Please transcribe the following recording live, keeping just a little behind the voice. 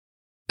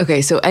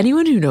Okay, so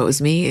anyone who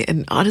knows me,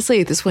 and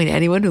honestly, at this point,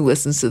 anyone who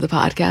listens to the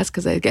podcast,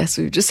 because I guess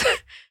we've just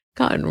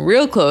gotten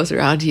real close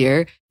around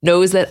here,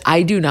 knows that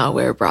I do not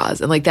wear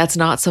bras. And like, that's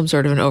not some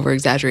sort of an over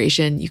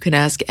exaggeration. You can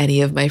ask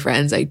any of my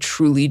friends. I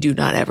truly do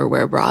not ever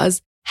wear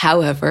bras.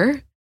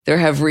 However, there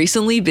have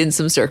recently been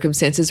some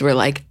circumstances where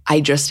like,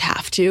 I just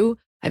have to.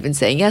 I've been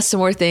saying yes to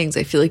more things.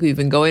 I feel like we've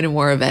been going to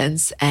more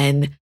events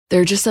and there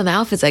are just some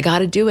outfits. I got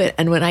to do it.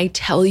 And when I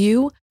tell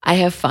you, I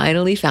have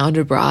finally found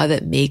a bra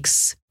that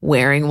makes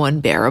wearing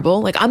one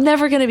bearable. Like I'm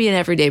never going to be an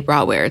everyday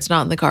bra wearer. It's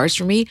not in the cards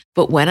for me.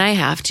 But when I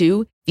have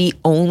to, the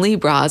only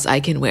bras I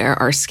can wear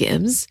are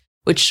Skims,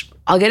 which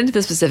I'll get into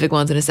the specific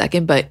ones in a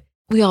second, but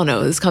we all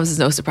know this comes as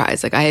no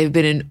surprise. Like I have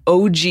been an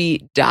OG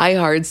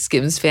diehard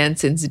Skims fan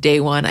since day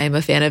one. I am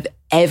a fan of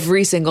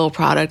every single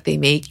product they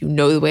make. You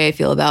know the way I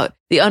feel about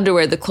the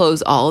underwear, the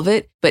clothes, all of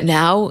it. But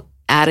now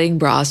adding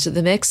bras to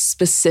the mix,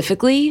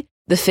 specifically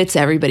the Fits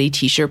Everybody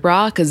t-shirt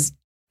bra, because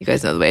you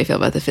guys know the way I feel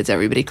about the Fits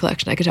Everybody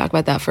collection. I could talk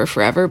about that for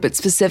forever, but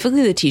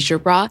specifically the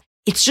t-shirt bra,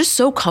 it's just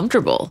so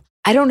comfortable.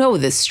 I don't know,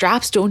 the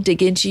straps don't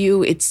dig into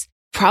you. It's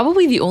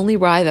probably the only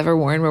bra I've ever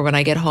worn where when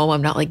I get home,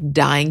 I'm not like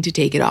dying to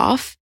take it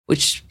off,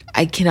 which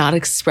I cannot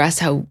express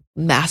how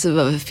massive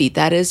of a feat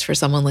that is for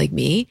someone like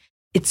me.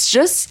 It's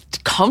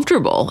just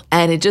comfortable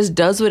and it just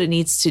does what it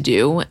needs to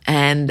do.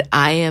 And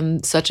I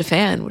am such a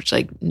fan, which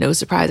like no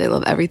surprise, I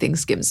love everything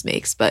Skims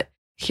makes, but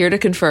here to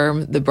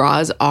confirm the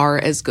bras are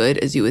as good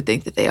as you would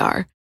think that they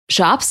are.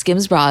 Shop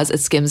Skims bras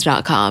at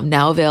skims.com,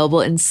 now available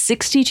in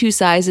 62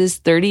 sizes,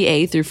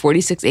 30A through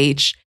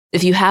 46H.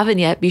 If you haven't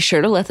yet, be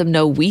sure to let them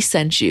know we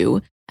sent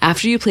you.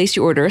 After you place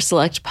your order,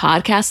 select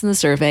podcast in the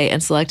survey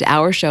and select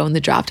our show in the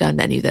drop-down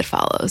menu that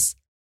follows.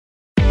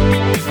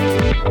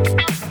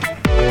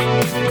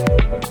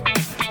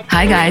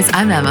 Hi guys,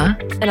 I'm Emma.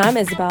 And I'm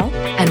Isabel.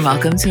 And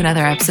welcome to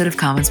another episode of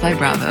Comments by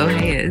Bravo.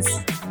 Hey Iz.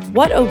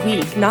 What a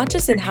week, not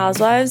just in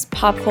Housewives,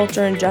 pop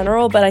culture in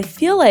general, but I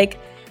feel like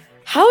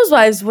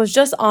Housewives was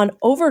just on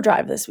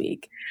overdrive this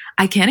week.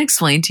 I can't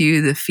explain to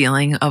you the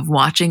feeling of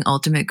watching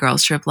Ultimate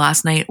Girls Trip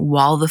last night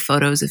while the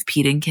photos of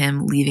Pete and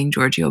Kim leaving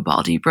Giorgio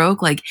Baldi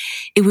broke. Like,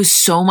 it was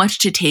so much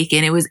to take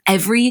in. It was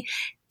every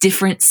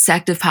different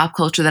sect of pop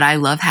culture that I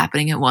love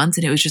happening at once,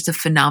 and it was just a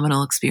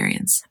phenomenal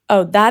experience.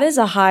 Oh, that is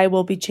a high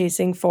we'll be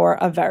chasing for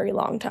a very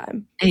long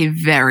time. A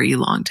very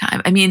long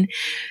time. I mean,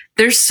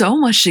 there's so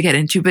much to get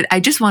into, but I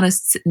just want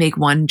to make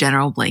one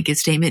general blanket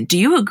statement. Do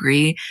you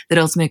agree that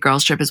Ultimate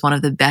Girls Trip is one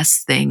of the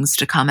best things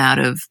to come out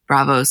of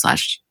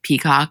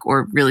Bravo/Peacock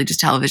or really just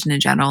television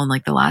in general in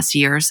like the last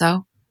year or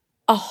so?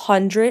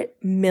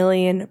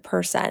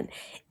 100,000,000%.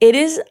 It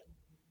is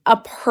a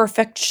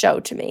perfect show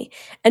to me.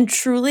 And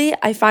truly,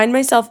 I find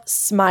myself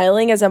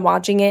smiling as I'm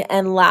watching it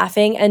and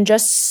laughing and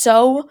just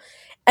so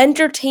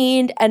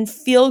entertained and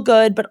feel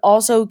good, but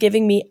also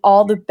giving me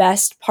all the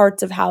best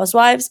parts of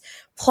Housewives,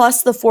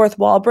 plus the fourth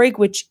wall break,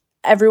 which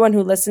everyone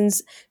who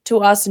listens to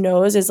us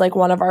knows is like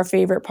one of our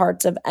favorite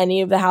parts of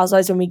any of the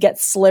Housewives when we get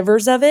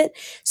slivers of it.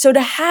 So to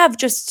have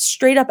just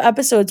straight up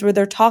episodes where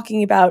they're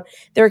talking about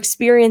their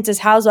experience as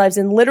Housewives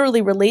and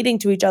literally relating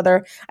to each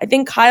other. I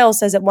think Kyle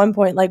says at one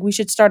point, like, we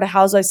should start a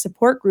Housewives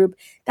support group.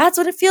 That's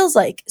what it feels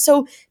like.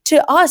 So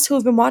to us who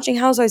have been watching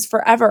Housewives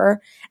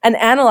forever and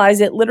analyze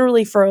it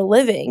literally for a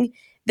living,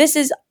 this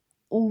is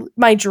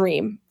my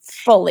dream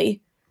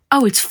fully.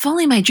 Oh, it's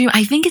fully my dream.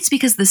 I think it's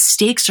because the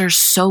stakes are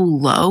so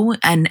low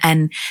and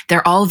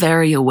they're all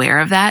very aware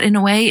of that in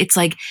a way. It's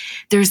like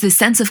there's this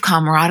sense of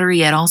camaraderie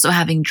yet also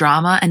having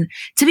drama. And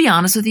to be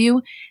honest with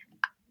you,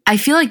 I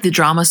feel like the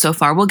drama so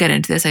far, we'll get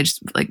into this. I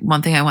just like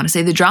one thing I want to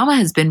say, the drama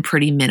has been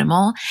pretty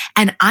minimal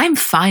and I'm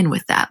fine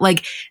with that.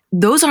 Like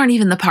those aren't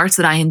even the parts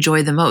that I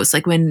enjoy the most.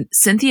 Like when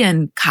Cynthia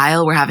and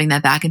Kyle were having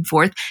that back and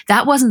forth,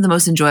 that wasn't the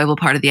most enjoyable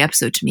part of the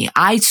episode to me.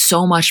 I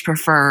so much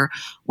prefer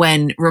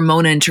when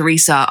Ramona and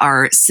Teresa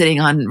are sitting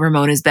on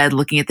Ramona's bed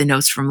looking at the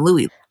notes from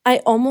Louis. I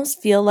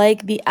almost feel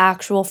like the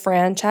actual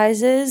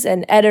franchises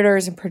and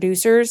editors and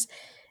producers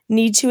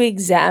need to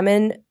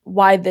examine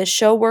why this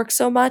show works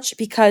so much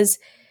because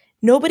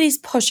nobody's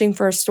pushing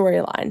for a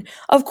storyline.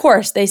 Of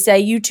course, they say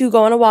you two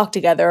go on a walk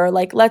together or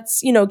like,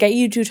 let's, get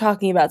you two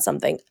talking about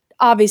something.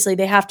 Obviously,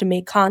 they have to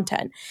make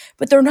content,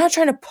 but they're not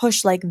trying to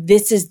push like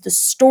this is the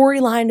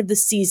storyline of the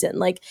season.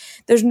 Like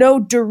there's no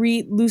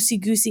Dorit,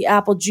 loosey-goosey,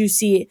 apple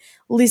juicy,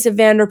 Lisa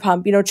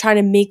Vanderpump, trying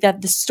to make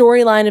that the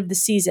storyline of the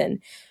season.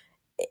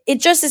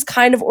 It just is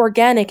kind of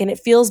organic and it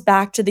feels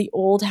back to the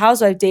old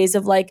Housewife days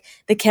of like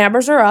the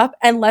cameras are up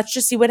and let's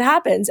just see what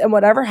happens. And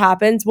whatever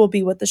happens will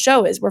be what the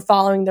show is. We're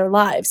following their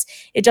lives.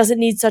 It doesn't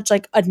need such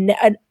like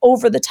an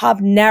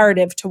over-the-top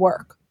narrative to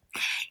work.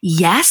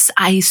 Yes,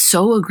 I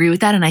so agree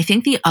with that. And I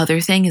think the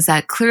other thing is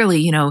that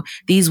clearly,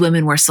 these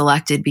women were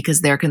selected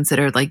because they're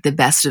considered like the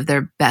best of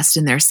their best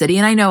in their city.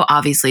 And I know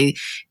obviously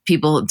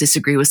people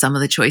disagree with some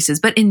of the choices,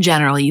 but in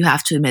general, you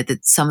have to admit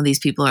that some of these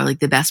people are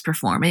like the best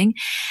performing.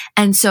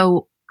 And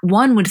so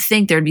one would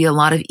think there'd be a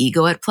lot of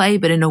ego at play,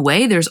 but in a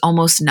way there's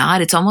almost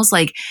not. It's almost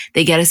like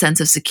they get a sense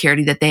of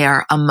security that they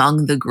are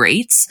among the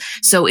greats.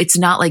 So it's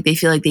not like they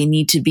feel like they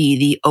need to be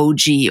the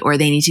OG or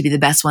they need to be the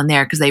best one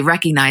there, because they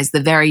recognize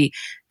the very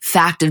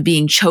fact of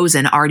being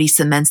chosen already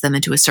cements them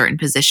into a certain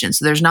position.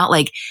 So there's not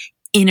like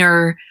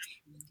inner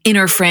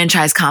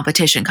franchise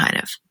competition kind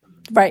of.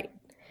 Right.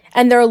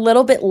 And they're a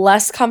little bit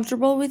less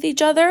comfortable with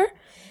each other.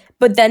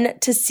 But then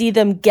to see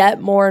them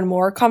get more and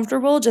more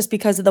comfortable just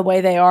because of the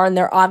way they are, and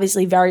they're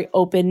obviously very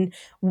open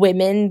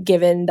women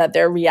given that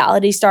they're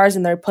reality stars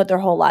and they put their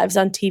whole lives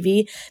on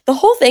TV. The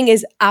whole thing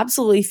is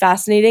absolutely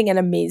fascinating and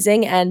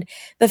amazing. And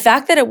the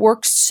fact that it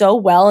works so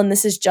well, and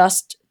this is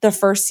just the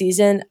first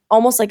season,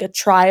 almost like a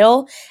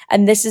trial,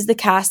 and this is the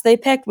cast they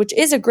picked, which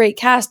is a great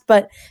cast,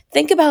 but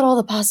think about all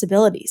the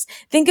possibilities.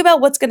 Think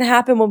about what's going to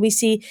happen when we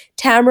see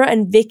Tamra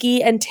and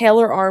Vicky and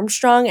Taylor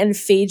Armstrong and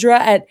Phaedra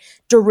at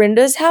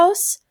Dorinda's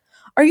house.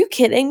 Are you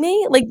kidding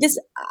me? Like this,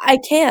 I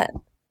can't.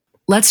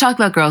 Let's talk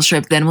about Girls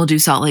Trip, then we'll do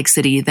Salt Lake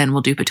City, then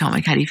we'll do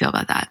Potomac. How do you feel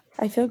about that?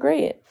 I feel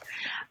great.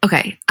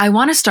 Okay, I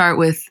want to start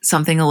with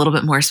something a little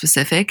bit more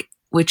specific,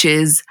 which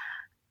is,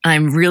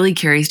 I'm really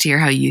curious to hear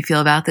how you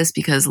feel about this,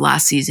 because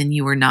last season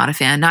you were not a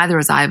fan. Neither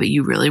was I, but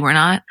you really were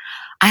not.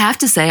 I have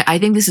to say, I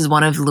think this is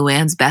one of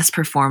Luann's best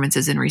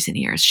performances in recent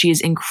years. She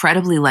is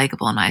incredibly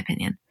likable, in my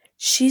opinion.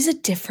 She's a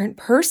different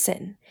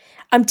person.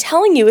 I'm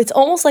telling you, it's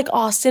almost like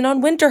Austin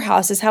on Winter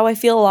House is how I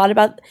feel a lot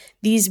about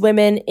these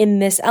women in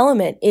this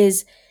element,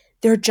 is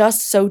they're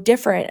just so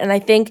different. And I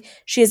think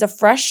she has a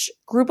fresh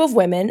group of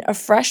women, a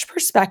fresh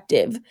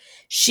perspective.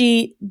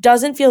 She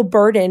doesn't feel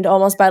burdened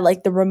almost by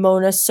like the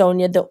Ramona,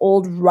 Sonia, the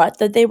old rut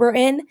that they were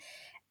in.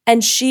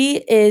 And she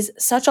is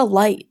such a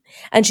light,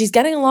 and she's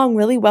getting along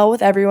really well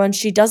with everyone.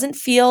 She doesn't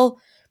feel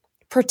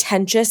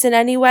pretentious in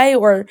any way,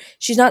 or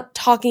she's not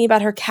talking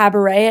about her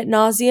cabaret ad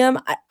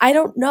nauseum. I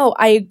don't know.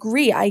 I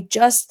agree.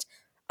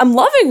 I'm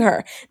loving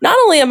her. Not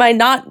only am I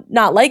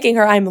not liking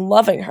her, I'm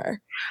loving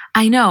her.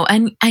 I know.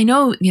 And I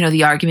know,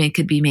 the argument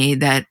could be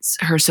made that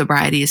her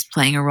sobriety is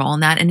playing a role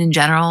in that. And in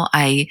general,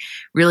 I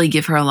really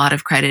give her a lot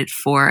of credit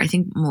for, I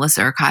think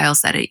Melissa or Kyle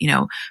said it,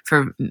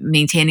 for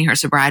maintaining her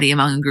sobriety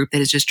among a group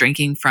that is just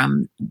drinking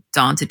from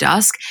dawn to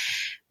dusk.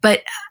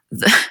 But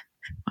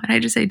why did I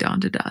just say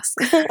dawn to dusk?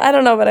 I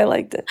don't know, but I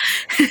liked it.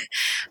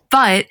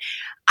 But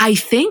I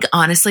think,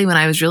 honestly, when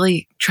I was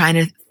really trying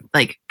to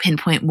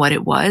pinpoint what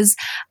it was,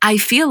 I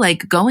feel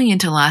like going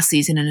into last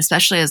season, and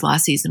especially as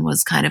last season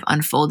was kind of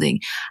unfolding,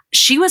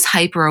 she was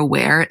hyper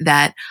aware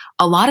that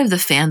a lot of the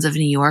fans of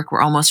New York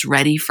were almost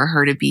ready for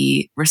her to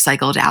be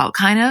recycled out,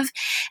 kind of.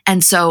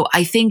 And so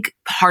I think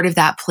part of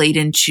that played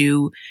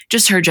into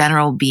just her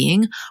general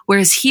being.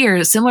 Whereas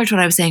here, similar to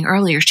what I was saying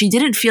earlier, she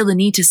didn't feel the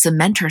need to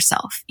cement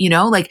herself,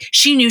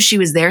 she knew she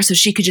was there, so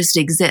she could just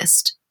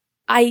exist.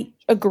 I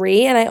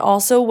agree. And I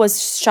also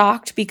was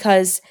shocked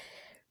because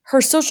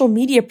her social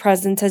media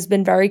presence has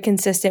been very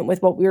consistent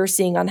with what we were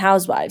seeing on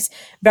Housewives.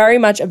 Very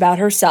much about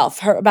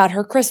herself, about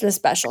her Christmas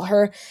special,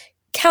 her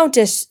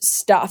Countess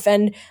stuff,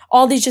 and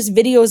all these just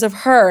videos of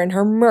her and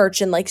her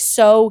merch, and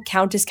so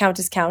Countess.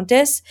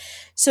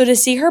 So to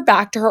see her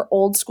back to her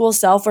old school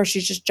self, where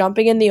she's just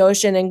jumping in the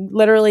ocean and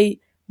literally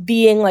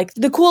being like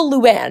the cool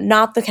Luann,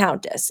 not the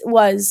Countess,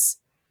 was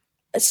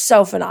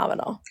so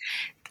phenomenal.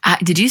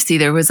 Did you see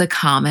there was a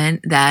comment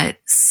that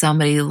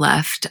somebody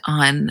left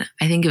on,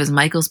 I think it was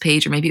Michael's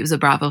page, or maybe it was a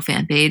Bravo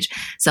fan page,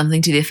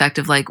 something to the effect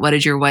of what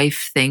did your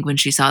wife think when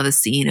she saw the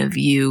scene of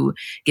you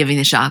giving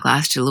the shot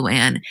glass to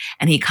Luann?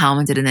 And he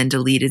commented and then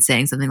deleted,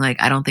 saying something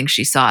like, I don't think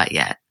she saw it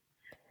yet.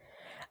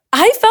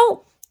 I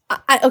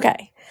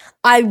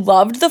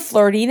loved the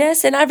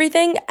flirtiness and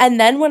everything. And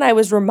then when I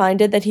was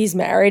reminded that he's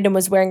married and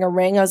was wearing a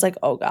ring, I was like,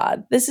 oh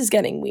God, this is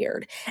getting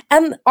weird.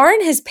 And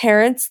aren't his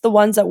parents the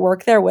ones that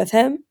work there with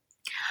him?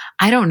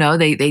 I don't know.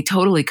 They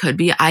totally could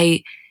be.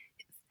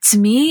 To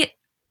me,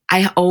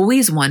 I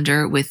always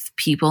wonder with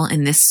people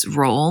in this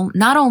role,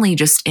 not only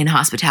just in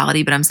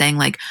hospitality, but I'm saying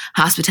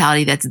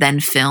hospitality that's then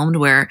filmed,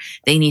 where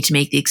they need to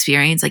make the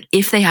experience.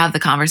 If they have the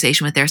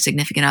conversation with their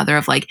significant other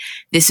of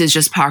this is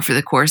just par for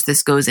the course,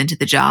 this goes into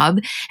the job,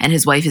 and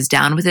his wife is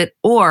down with it.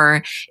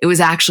 Or it was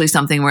actually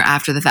something where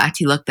after the fact,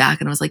 he looked back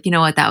and was like, you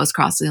know what, that was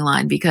crossing the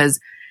line, because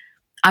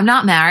I'm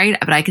not married,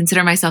 but I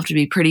consider myself to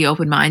be pretty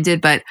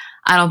open-minded, but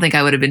I don't think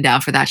I would have been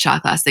down for that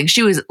shot glass thing.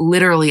 She was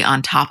literally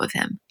on top of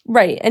him.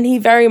 Right. And he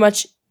very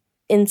much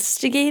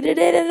instigated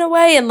it in a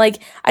way. And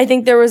I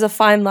think there was a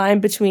fine line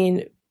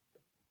between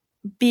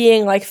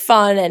being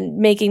fun and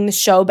making the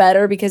show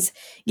better, because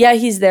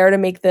he's there to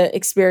make the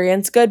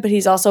experience good, but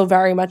he's also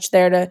very much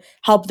there to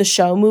help the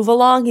show move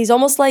along. He's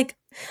almost like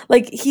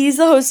he's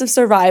the host of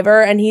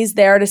Survivor, and he's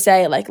there to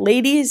say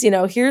ladies,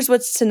 here's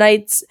what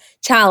tonight's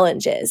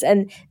challenge is.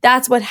 And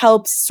that's what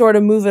helps sort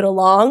of move it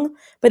along,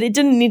 but it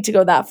didn't need to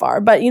go that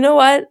far. But you know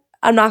what?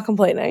 I'm not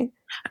complaining.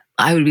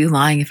 I would be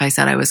lying if I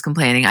said I was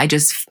complaining. I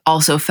just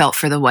also felt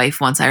for the wife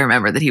once I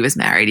remembered that he was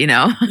married, you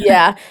know?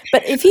 Yeah.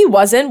 But if he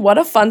wasn't, what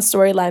a fun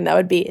storyline that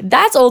would be.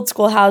 That's old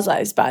school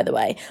Housewives, by the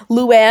way.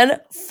 Luann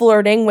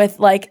flirting with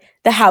like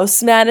the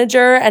house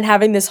manager and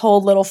having this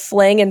whole little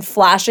fling and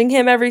flashing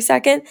him every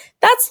second.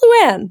 That's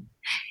Luann.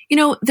 You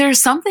know, there's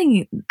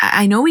something,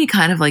 I know we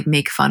kind of like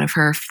make fun of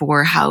her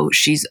for how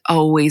she's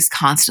always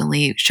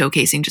constantly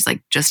showcasing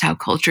just how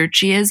cultured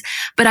she is.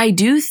 But I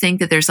do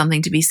think that there's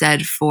something to be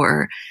said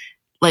for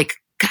like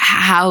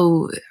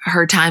how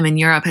her time in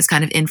Europe has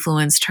kind of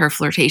influenced her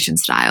flirtation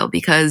style,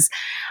 because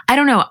I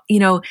don't know, you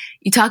know,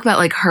 you talk about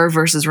like her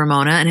versus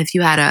Ramona, and if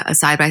you had a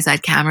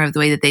side-by-side camera of the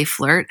way that they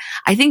flirt,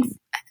 I think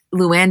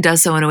Luann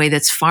does so in a way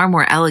that's far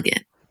more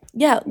elegant.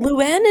 Yeah,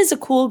 Luann is a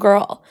cool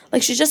girl.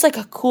 Like, she's just like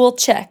a cool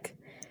chick.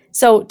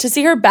 So to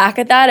see her back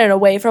at that and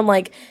away from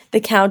like the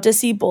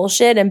countessy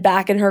bullshit and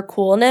back in her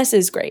coolness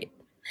is great.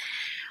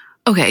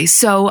 Okay,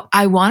 so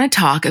I want to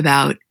talk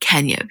about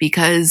Kenya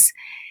because,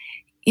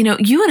 you know,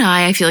 you and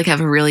I feel like have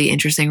a really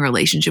interesting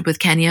relationship with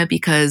Kenya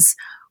because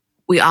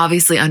we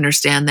obviously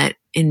understand that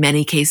in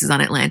many cases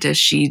on Atlanta,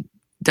 she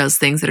does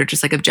things that are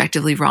just like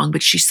objectively wrong,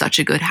 but she's such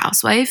a good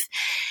housewife.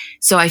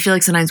 So I feel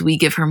like sometimes we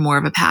give her more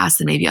of a pass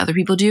than maybe other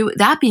people do.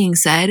 That being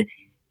said,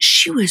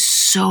 she was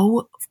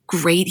so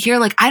great here.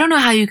 Like, I don't know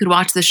how you could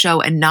watch the show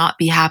and not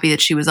be happy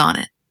that she was on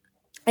it.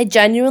 I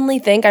genuinely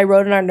think, I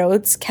wrote in our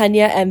notes,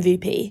 Kenya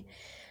MVP.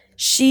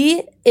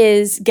 She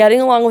is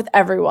getting along with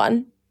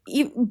everyone.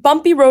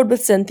 Bumpy road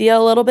with Cynthia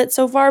a little bit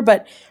so far,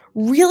 but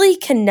really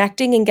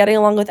connecting and getting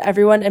along with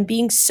everyone and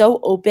being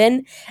so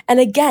open. And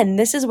again,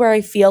 this is where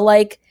I feel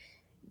like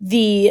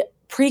the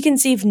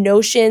preconceived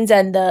notions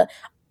and the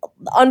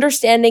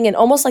understanding and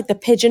almost like the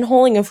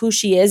pigeonholing of who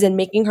she is and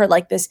making her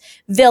like this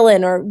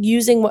villain or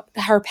using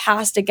her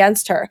past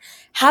against her,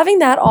 having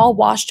that all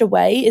washed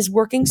away is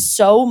working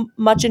so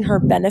much in her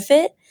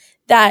benefit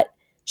that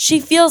she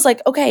feels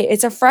like, okay,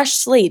 it's a fresh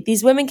slate.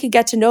 These women can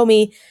get to know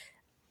me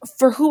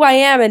for who I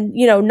am and,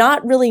 you know,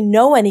 not really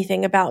know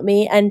anything about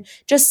me and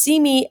just see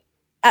me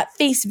at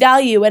face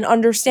value and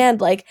understand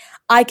like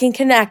I can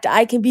connect,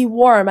 I can be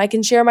warm, I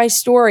can share my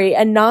story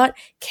and not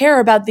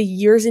care about the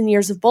years and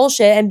years of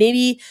bullshit and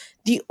maybe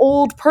the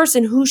old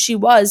person who she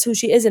was, who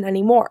she isn't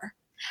anymore.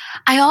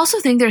 I also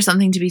think there's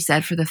something to be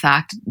said for the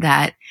fact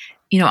that,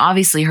 you know,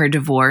 obviously her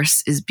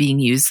divorce is being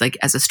used like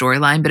as a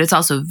storyline, but it's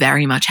also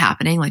very much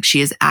happening. Like,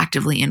 she is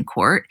actively in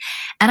court.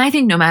 And I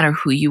think no matter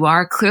who you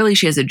are, clearly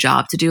she has a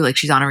job to do, like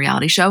she's on a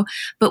reality show.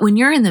 But when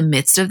you're in the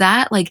midst of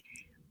that, like,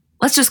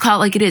 let's just call it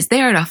like it is. They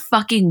are at a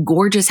fucking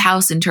gorgeous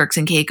house in Turks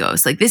and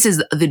Caicos. Like, this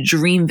is the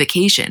dream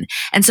vacation.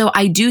 And so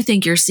I do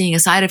think you're seeing a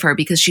side of her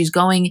because she's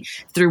going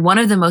through one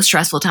of the most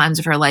stressful times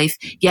of her life,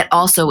 yet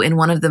also in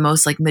one of the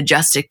most like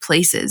majestic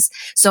places.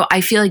 So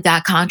I feel like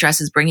that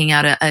contrast is bringing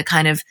out a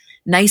kind of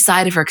nice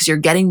side of her because you're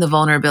getting the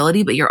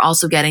vulnerability, but you're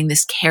also getting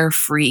this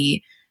carefree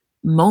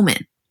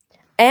moment.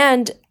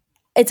 And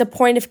it's a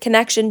point of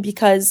connection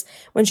because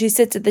when she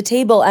sits at the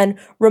table and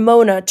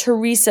Ramona,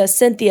 Teresa,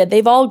 Cynthia,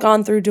 they've all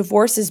gone through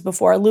divorces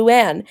before,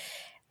 Luann.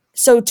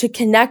 So to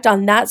connect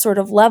on that sort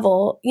of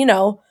level, you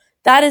know,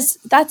 that's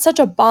such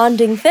a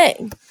bonding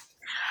thing.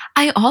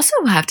 I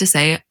also have to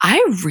say,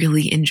 I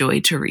really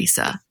enjoyed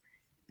Teresa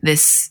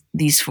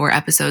these 4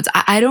 episodes.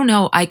 I don't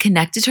know. I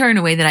connected to her in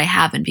a way that I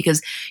haven't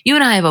because you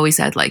and I have always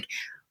said like,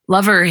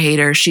 love her or hate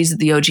her, she's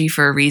the OG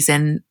for a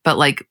reason, but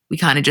like we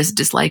kind of just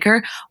dislike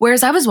her.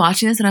 Whereas I was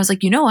watching this and I was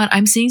like, you know what?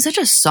 I'm seeing such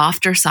a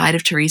softer side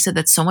of Teresa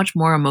that's so much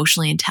more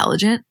emotionally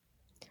intelligent.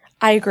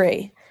 I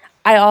agree.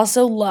 I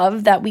also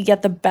love that we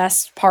get the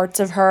best parts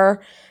of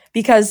her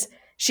because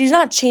she's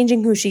not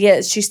changing who she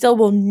is. She still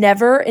will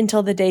never,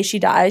 until the day she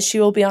dies, she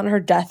will be on her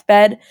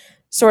deathbed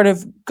sort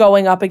of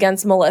going up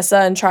against Melissa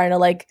and trying to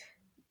like,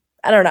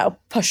 I don't know,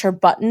 push her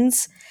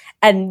buttons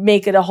and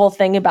make it a whole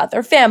thing about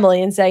their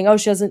family and saying, oh,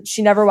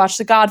 she never watched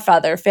The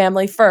Godfather,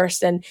 family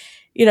first. And,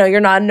 you know, you're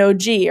not an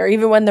OG. Or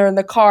even when they're in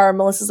the car,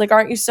 Melissa's like,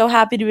 aren't you so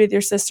happy to be with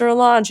your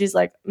sister-in-law? And she's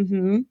like,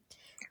 mm-hmm.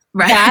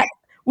 Right.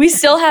 We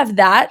still have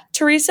that,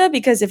 Teresa,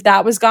 because if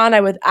that was gone,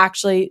 I would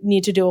actually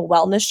need to do a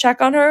wellness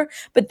check on her.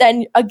 But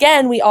then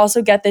again, we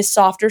also get this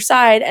softer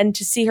side and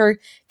to see her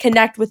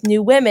connect with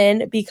new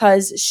women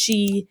because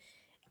she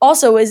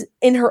also is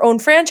in her own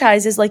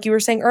franchises, like you were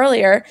saying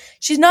earlier.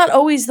 She's not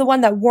always the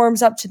one that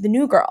warms up to the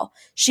new girl.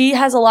 She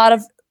has a lot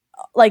of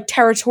like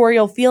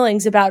territorial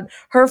feelings about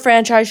her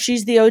franchise.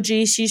 She's the OG.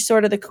 She's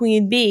sort of the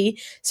queen bee.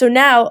 So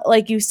now,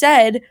 like you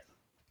said,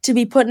 to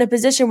be put in a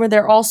position where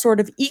they're all sort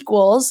of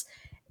equals,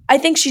 I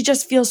think she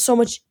just feels so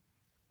much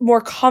more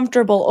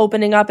comfortable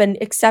opening up and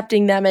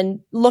accepting them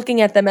and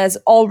looking at them as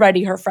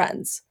already her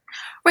friends.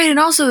 Right. And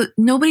also,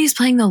 nobody's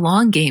playing the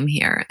long game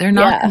here. They're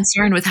not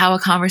concerned with how a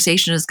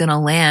conversation is going to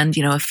land,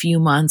 you know, a few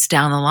months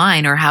down the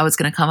line or how it's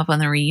going to come up on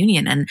the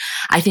reunion. And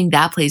I think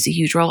that plays a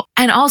huge role.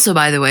 And also,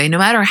 by the way, no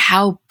matter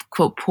how,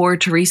 quote, poor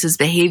Teresa's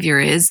behavior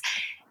is,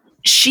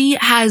 she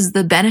has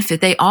the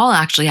benefit, they all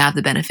actually have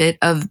the benefit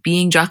of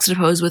being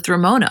juxtaposed with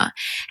Ramona.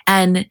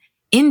 And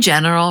in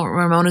general,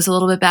 Ramona's a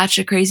little bit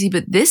batshit crazy,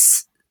 but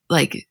this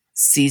like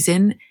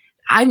season,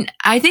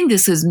 I think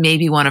this is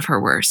maybe one of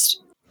her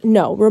worst.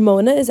 No,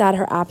 Ramona is at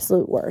her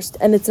absolute worst.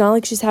 And it's not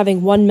like she's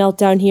having one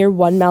meltdown here,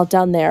 one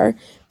meltdown there.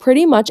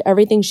 Pretty much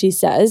everything she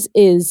says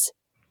is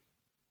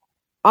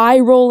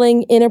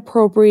eye-rolling,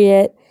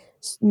 inappropriate,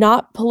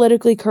 not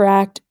politically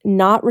correct,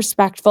 not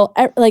respectful.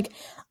 Like,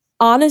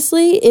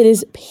 honestly, it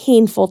is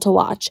painful to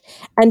watch.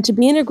 And to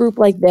be in a group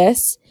like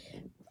this,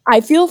 I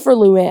feel for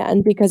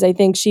Luann because I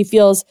think she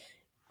feels,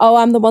 oh,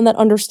 I'm the one that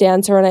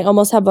understands her and I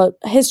almost have a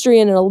history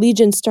and an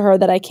allegiance to her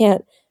that I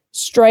can't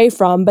stray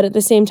from. But at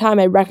the same time,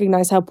 I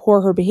recognize how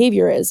poor her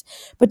behavior is.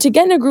 But to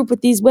get in a group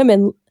with these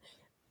women,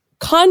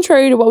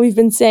 contrary to what we've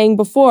been saying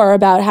before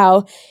about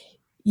how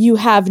you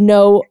have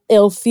no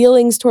ill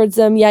feelings towards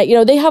them yet,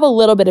 they have a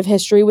little bit of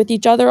history with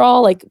each other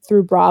all, like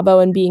through Bravo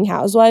and being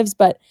housewives,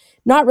 but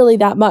not really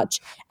that much.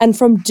 And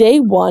from day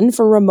one,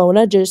 for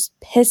Ramona, just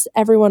piss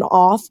everyone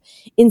off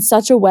in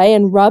such a way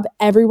and rub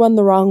everyone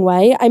the wrong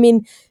way. I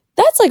mean,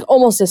 that's like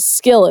almost a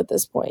skill at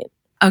this point.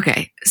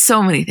 Okay,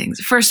 so many things.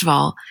 First of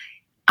all,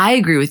 I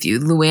agree with you.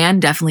 Luann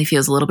definitely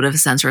feels a little bit of a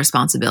sense of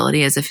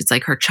responsibility as if it's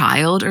like her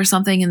child or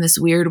something in this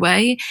weird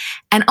way.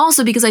 And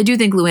also because I do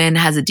think Luann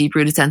has a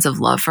deep-rooted sense of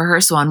love for her.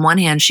 So on one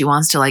hand, she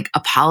wants to like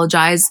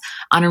apologize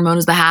on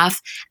Ramona's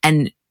behalf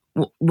and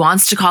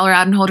wants to call her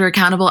out and hold her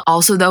accountable.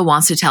 Also, though,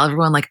 wants to tell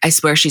everyone, like, I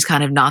swear she's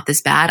kind of not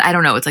this bad. I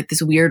don't know. It's like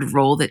this weird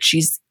role that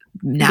she's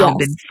now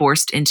been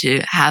forced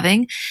into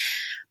having.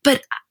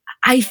 But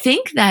I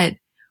think that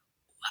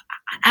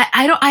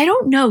I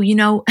don't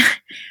know,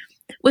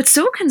 what's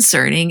so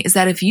concerning is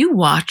that if you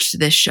watched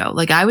this show,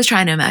 like I was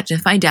trying to imagine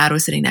if my dad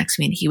was sitting next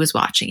to me and he was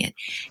watching it,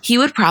 he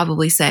would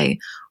probably say,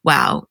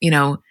 wow,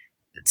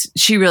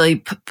 she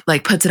really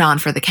puts it on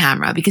for the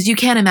camera, because you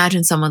can't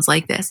imagine someone's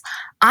like this.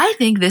 I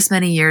think this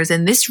many years,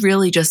 and this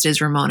really just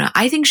is Ramona,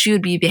 I think she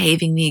would be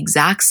behaving the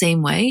exact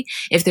same way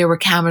if there were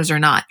cameras or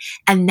not.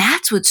 And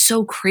that's what's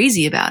so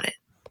crazy about it.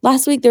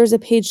 Last week, there was a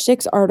Page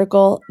Six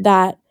article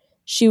that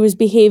she was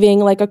behaving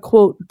like a,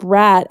 quote,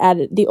 brat at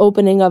the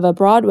opening of a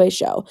Broadway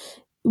show.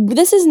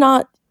 This is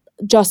not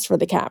just for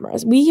the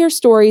cameras. We hear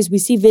stories, we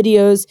see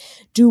videos.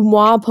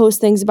 Dumois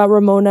posts things about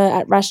Ramona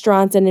at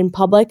restaurants and in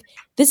public.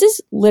 This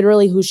is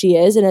literally who she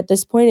is. And at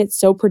this point, it's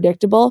so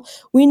predictable.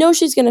 We know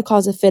she's going to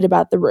cause a fit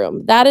about the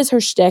room. That is her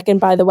shtick. And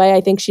by the way,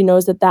 I think she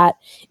knows that that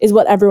is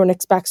what everyone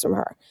expects from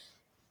her.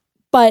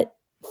 But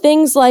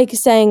things like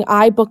saying,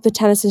 I booked the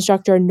tennis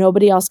instructor and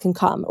nobody else can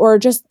come, or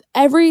just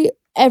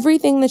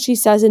everything that she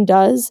says and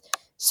does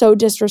so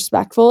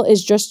disrespectful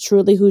is just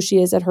truly who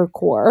she is at her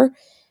core.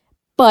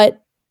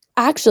 But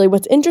actually,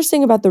 what's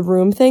interesting about the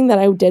room thing that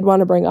I did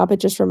want to bring up, it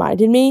just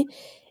reminded me,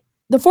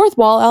 the fourth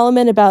wall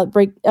element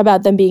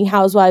about them being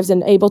housewives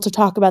and able to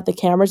talk about the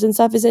cameras and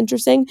stuff is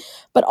interesting,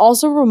 but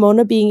also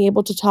Ramona being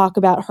able to talk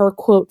about her,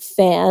 quote,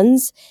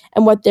 fans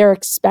and what they're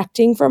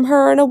expecting from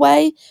her in a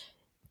way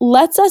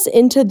lets us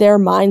into their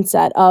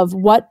mindset of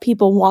what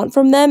people want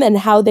from them and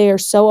how they are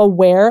so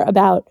aware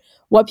about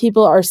what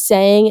people are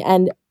saying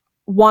and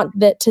want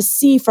that to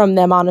see from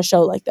them on a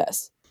show like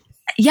this.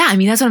 Yeah, I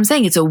mean, that's what I'm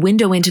saying. It's a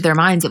window into their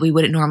minds that we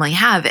wouldn't normally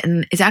have.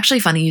 And it's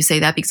actually funny you say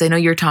that, because I know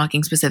you're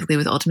talking specifically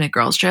with Ultimate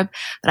Girls Trip,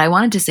 but I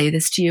wanted to say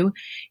this to you.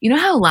 You know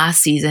how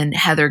last season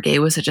Heather Gay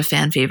was such a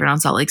fan favorite on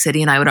Salt Lake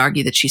City, and I would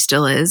argue that she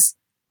still is?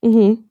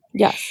 Mm-hmm.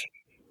 Yes.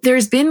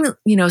 There's been,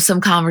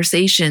 some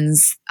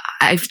conversations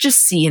I've just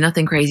seen,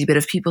 nothing crazy, but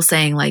of people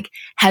saying like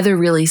Heather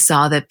really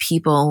saw that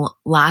people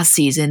last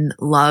season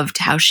loved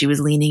how she was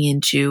leaning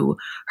into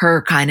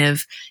her kind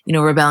of,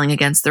 rebelling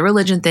against the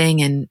religion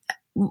thing and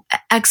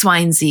X, Y,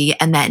 and Z,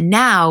 and that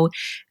now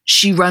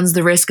she runs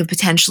the risk of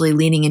potentially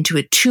leaning into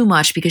it too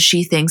much because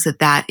she thinks that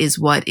that is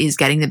what is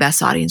getting the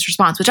best audience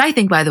response, which I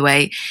think, by the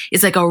way,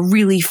 is like a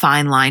really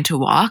fine line to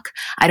walk.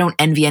 I don't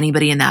envy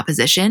anybody in that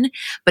position,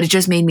 but it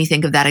just made me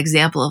think of that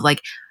example of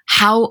like,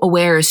 how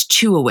aware is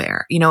too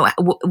aware?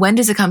 When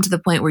does it come to the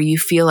point where you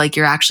feel like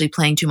you're actually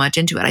playing too much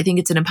into it? I think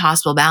it's an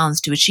impossible balance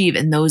to achieve,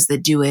 and those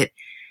that do it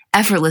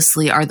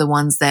effortlessly are the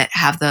ones that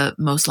have the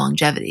most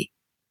longevity.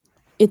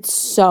 It's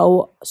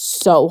so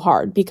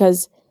hard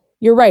because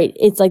you're right.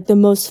 It's like the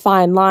most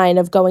fine line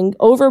of going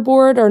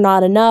overboard or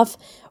not enough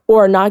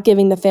or not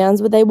giving the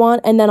fans what they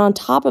want. And then on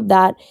top of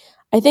that,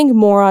 I think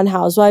more on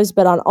Housewives,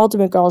 but on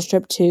Ultimate Girls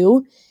Trip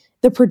too,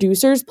 the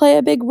producers play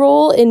a big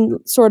role in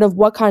sort of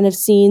what kind of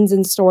scenes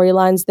and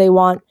storylines they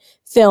want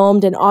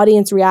filmed and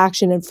audience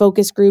reaction and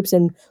focus groups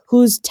and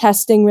who's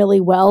testing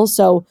really well.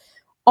 So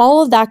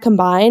all of that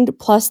combined,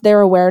 plus their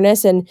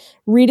awareness and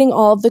reading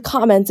all of the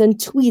comments and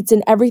tweets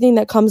and everything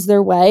that comes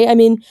their way. I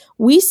mean,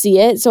 we see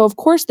it. So of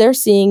course they're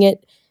seeing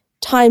it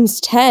times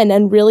 10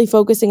 and really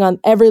focusing on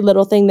every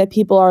little thing that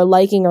people are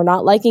liking or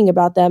not liking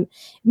about them. It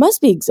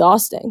must be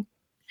exhausting.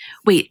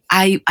 Wait,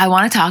 I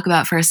want to talk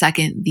about for a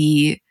second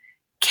the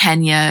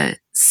Kenya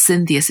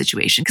Cynthia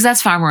situation, because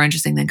that's far more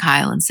interesting than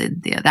Kyle and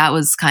Cynthia. That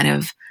was kind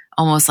of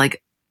almost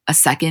like a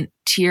second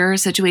tier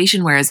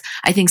situation, whereas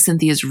I think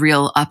Cynthia's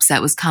real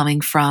upset was coming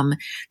from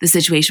the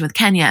situation with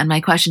Kenya. And my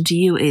question to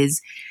you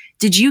is,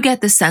 did you get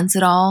the sense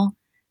at all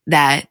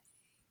that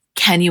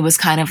Kenya was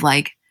kind of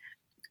like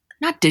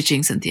not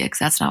ditching Cynthia, because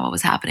that's not what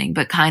was happening,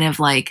 but kind of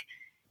like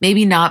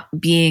maybe not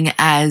being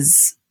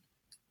as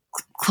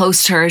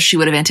close to her as she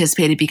would have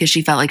anticipated because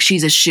she felt like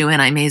she's a shoo-in.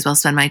 I may as well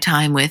spend my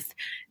time with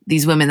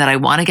these women that I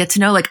want to get to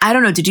know. Like, I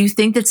don't know. Did you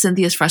think that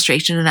Cynthia's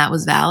frustration in that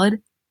was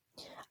valid?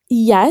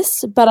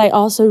 Yes, but I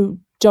also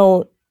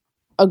don't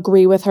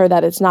agree with her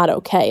that it's not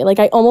okay. Like,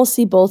 I almost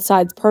see both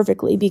sides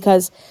perfectly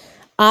because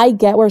I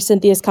get where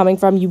Cynthia's coming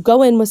from. You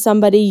go in with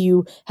somebody,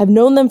 you have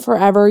known them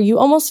forever. You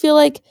almost feel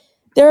like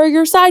they're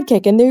your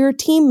sidekick and they're your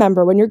team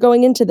member when you're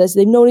going into this.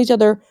 They've known each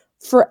other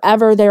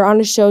forever. They're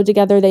on a show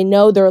together. They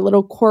know there are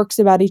little quirks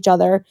about each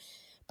other.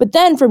 But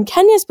then from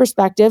Kenya's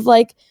perspective,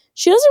 like,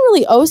 she doesn't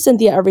really owe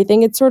Cynthia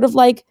everything. It's sort of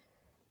like,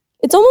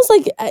 it's almost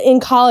like in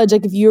college,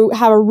 like if you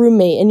have a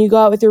roommate and you go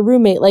out with your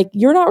roommate, like,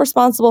 you're not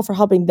responsible for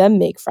helping them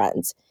make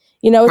friends.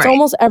 You know, it's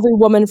almost every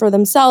woman for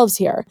themselves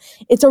here.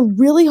 It's a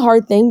really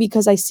hard thing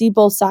because I see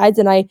both sides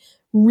and I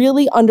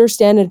really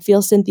understand and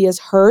feel Cynthia's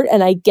hurt.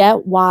 And I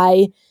get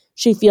why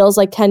she feels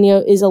like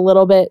Kenya is a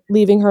little bit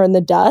leaving her in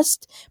the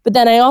dust. But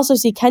then I also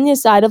see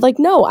Kenya's side of like,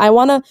 no, I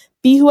want to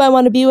be who I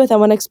want to be with. I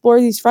want to explore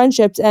these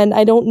friendships and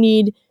I don't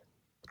need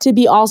to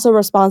be also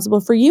responsible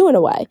for you in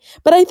a way.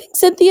 But I think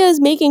Cynthia is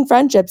making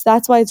friendships.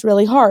 That's why it's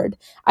really hard.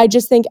 I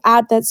just think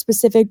at that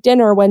specific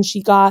dinner when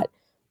Cynthia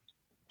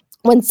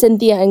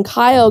and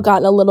Kyle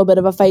got in a little bit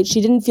of a fight, she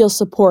didn't feel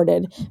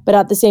supported. But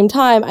at the same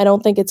time, I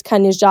don't think it's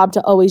Kenya's job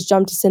to always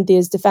jump to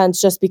Cynthia's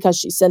defense just because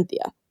she's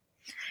Cynthia.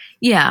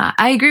 Yeah,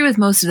 I agree with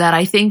most of that.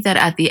 I think that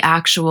at the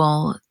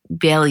actual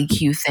Bailey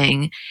Q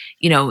thing,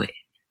 you know,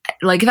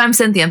 like if I'm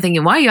Cynthia, I'm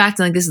thinking, why are you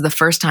acting like this is the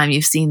first time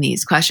you've seen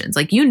these questions?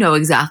 Like, you know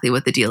exactly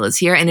what the deal is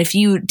here. And if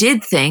you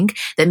did think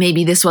that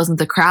maybe this wasn't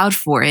the crowd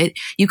for it,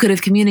 you could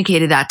have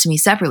communicated that to me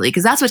separately.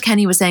 Because that's what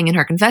Kenya was saying in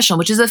her confessional,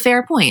 which is a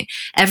fair point.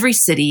 Every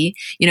city,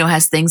 you know,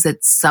 has things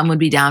that some would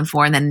be down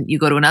for. And then you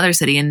go to another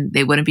city and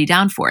they wouldn't be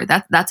down for it.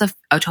 That's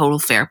a total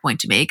fair point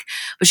to make.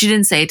 But she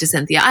didn't say it to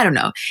Cynthia. I don't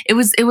know. It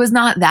was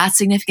not that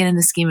significant in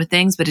the scheme of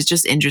things, but it's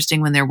just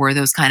interesting when there were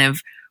those kind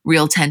of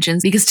real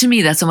tensions, because to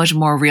me, that's so much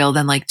more real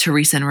than like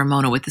Teresa and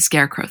Ramona with the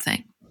scarecrow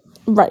thing.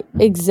 Right.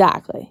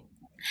 Exactly.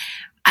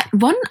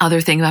 One other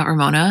thing about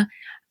Ramona,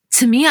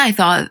 to me, I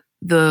thought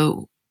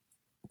the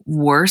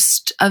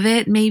worst of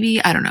it,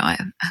 maybe, I don't know.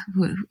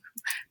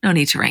 No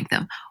need to rank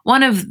them.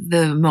 One of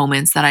the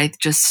moments that I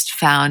just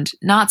found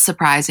not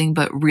surprising,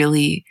 but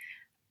really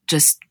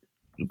just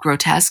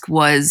grotesque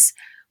was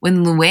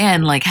when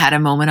Luann like had a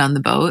moment on the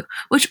boat,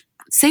 which,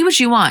 say what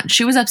you want,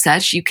 she was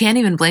upset. You can't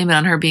even blame it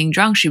on her being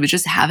drunk. She was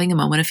just having a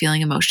moment of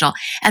feeling emotional.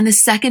 And the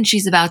second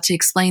she's about to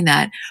explain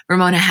that,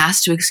 Ramona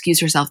has to excuse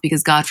herself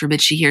because God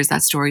forbid she hears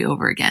that story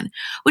over again,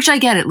 which I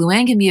get it.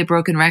 Luann can be a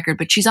broken record,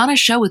 but she's on a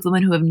show with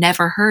women who have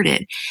never heard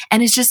it.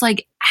 And it's just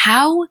like,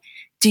 how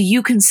do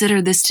you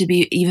consider this to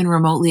be even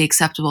remotely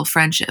acceptable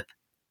friendship?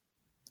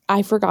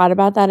 I forgot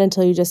about that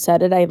until you just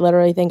said it. I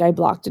literally think I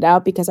blocked it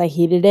out because I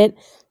hated it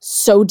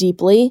so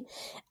deeply.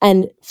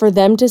 And for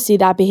them to see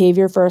that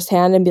behavior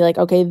firsthand and be like,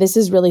 okay, this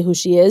is really who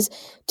she is.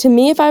 To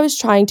me, if I was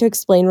trying to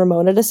explain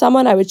Ramona to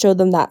someone, I would show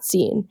them that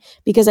scene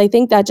because I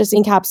think that just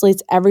encapsulates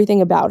everything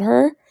about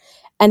her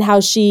and how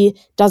she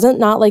doesn't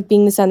not like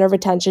being the center of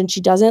attention.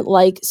 She doesn't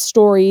like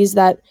stories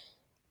that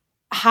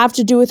have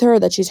to do with her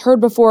that she's heard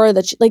before,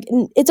 that she, like,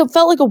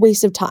 felt like a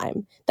waste of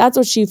time. That's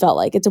what she felt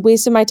like. It's a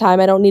waste of my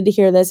time. I don't need to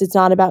hear this. It's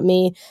not about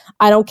me.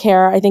 I don't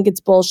care. I think it's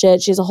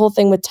bullshit. She has a whole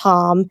thing with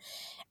Tom.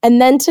 And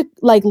then to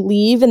like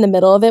leave in the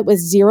middle of it with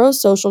zero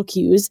social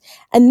cues,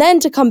 and then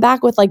to come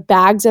back with like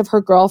bags of her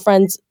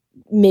girlfriend's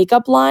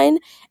makeup line.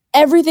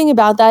 Everything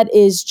about that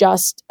is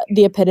just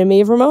the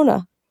epitome of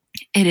Ramona.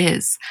 It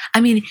is.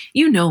 I mean,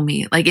 you know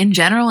me, like in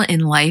general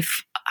in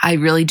life, I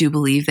really do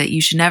believe that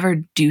you should never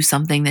do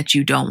something that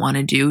you don't want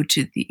to do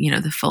to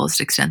the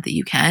fullest extent that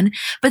you can.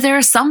 But there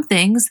are some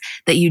things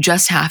that you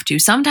just have to.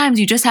 Sometimes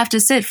you just have to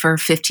sit for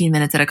 15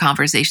 minutes at a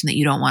conversation that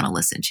you don't want to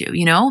listen to,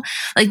 you know?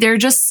 Like there are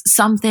just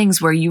some things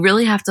where you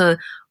really have to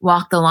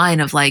walk the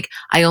line of like,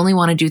 I only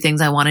want to do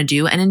things I want to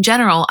do. And in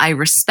general, I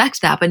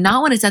respect that, but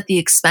not when it's at the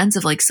expense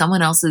of like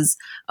someone else's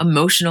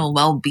emotional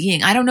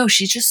well-being. I don't know.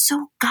 She's just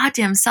so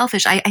goddamn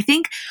selfish. I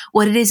think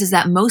what it is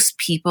that most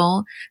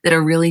people that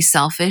are really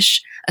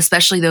selfish,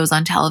 especially those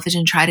on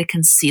television, try to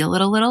conceal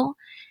it a little.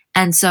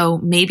 And so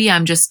maybe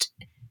I'm just,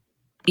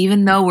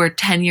 even though we're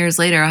 10 years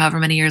later, or however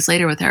many years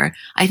later with her,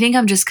 I think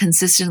I'm just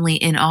consistently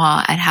in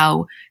awe at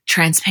how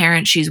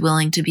transparent she's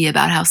willing to be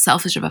about how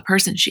selfish of a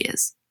person she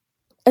is.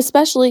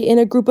 Especially in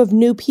a group of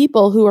new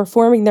people who are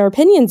forming their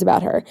opinions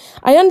about her.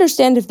 I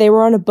understand if they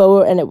were on a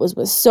boat and it was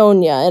with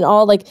Sonia and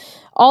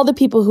all the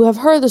people who have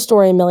heard the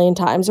story a million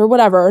times or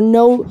whatever, or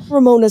know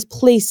Ramona's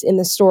place in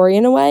the story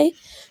in a way.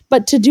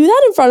 But to do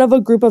that in front of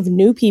a group of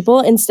new people,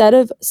 instead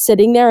of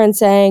sitting there and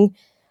saying,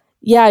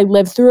 yeah, I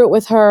lived through it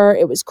with her,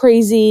 it was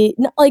crazy.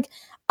 Like,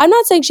 I'm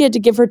not saying she had to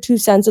give her 2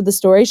 cents of the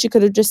story. She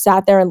could have just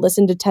sat there and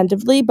listened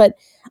attentively. But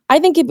I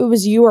think if it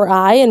was you or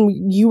I,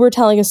 and you were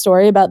telling a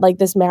story about like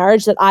this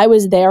marriage that I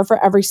was there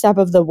for every step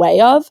of the way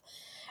of,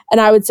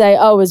 and I would say,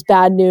 oh, it was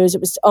bad news.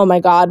 It was, oh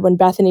my God, when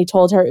Bethany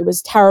told her it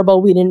was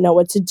terrible, we didn't know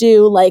what to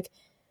do. Like,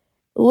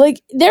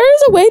 Like, there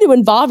is a way to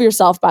involve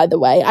yourself, by the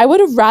way. I would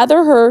have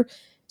rather her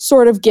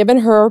sort of given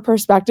her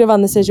perspective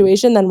on the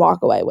situation than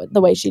walk away with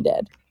the way she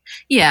did.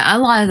 Yeah, a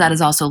lot of that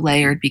is also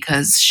layered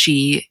because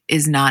she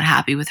is not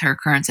happy with her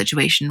current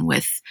situation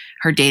with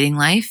her dating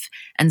life.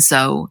 And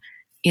so,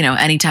 you know,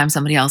 anytime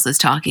somebody else is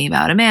talking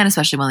about a man,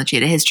 especially one that she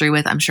had a history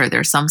with, I'm sure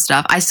there's some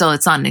stuff. It's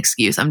not an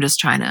excuse. I'm just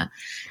trying to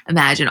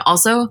imagine.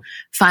 Also,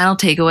 final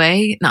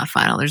takeaway, not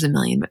final, there's a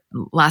million, but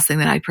last thing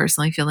that I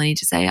personally feel the need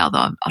to say, although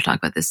I'll talk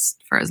about this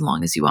for as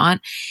long as you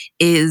want,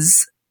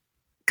 is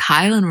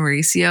Kyle and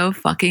Mauricio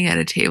fucking at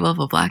a table of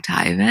a black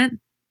tie event.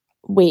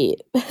 Wait.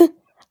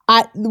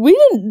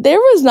 There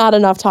was not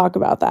enough talk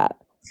about that.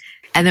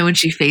 And then when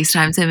she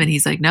FaceTimes him and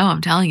he's like, no,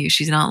 I'm telling you,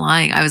 she's not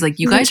lying. I was like,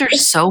 you guys are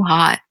so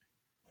hot.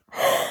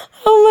 Oh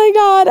my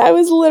God. I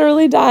was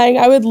literally dying.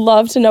 I would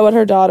love to know what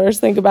her daughters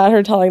think about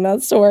her telling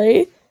that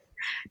story.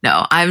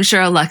 No, I'm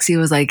sure Alexia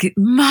was like,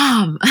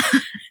 Mom.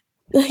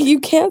 You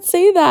can't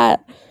say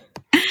that.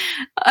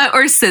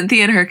 Or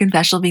Cynthia in her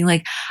confessional being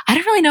like, I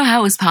don't really know how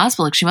it was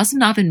possible. Like, she must have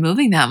not been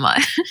moving that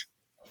much.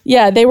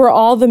 Yeah, they were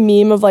all the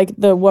meme of like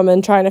the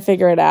woman trying to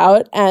figure it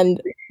out.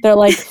 And they're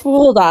like,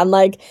 hold on,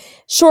 like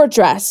short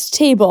dress,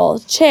 table,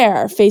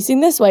 chair, facing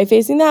this way,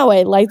 facing that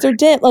way, lights are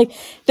dim. Like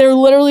they're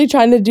literally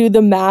trying to do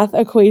the math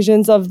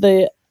equations of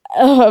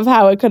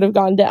how it could have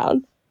gone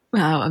down.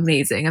 Wow,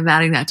 amazing. I'm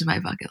adding that to my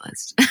bucket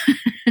list.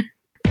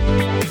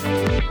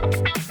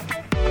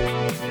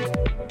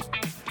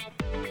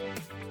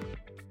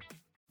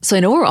 So I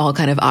know we're all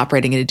kind of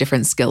operating at a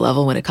different skill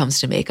level when it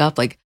comes to makeup.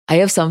 Like I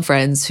have some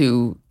friends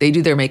who they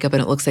do their makeup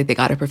and it looks like they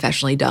got it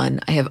professionally done.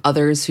 I have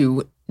others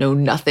who know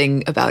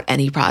nothing about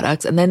any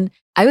products. And then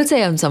I would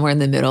say I'm somewhere in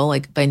the middle.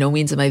 Like by no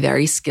means am I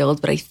very skilled,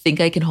 but I think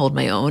I can hold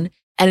my own.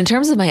 And in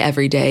terms of my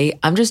everyday,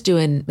 I'm just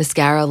doing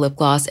mascara, lip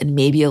gloss, and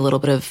maybe a little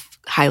bit of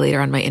highlighter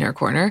on my inner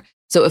corner.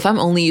 So if I'm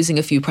only using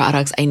a few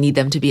products, I need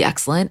them to be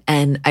excellent.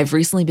 And I've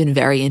recently been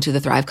very into the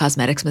Thrive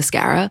Causemetics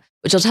mascara,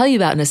 which I'll tell you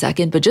about in a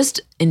second, but just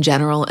in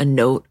general, a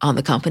note on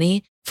the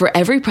company. For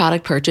every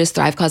product purchased,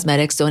 Thrive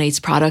Causemetics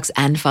donates products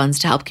and funds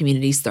to help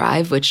communities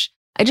thrive, which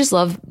I just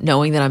love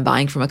knowing that I'm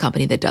buying from a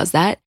company that does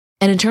that.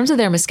 And in terms of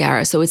their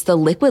mascara, so it's the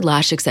Liquid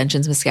Lash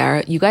Extensions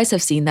mascara. You guys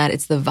have seen that.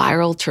 It's the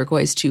viral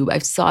turquoise tube. I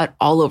saw it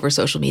all over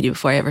social media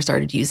before I ever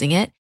started using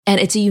it.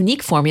 And it's a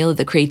unique formula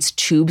that creates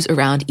tubes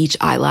around each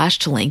eyelash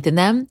to lengthen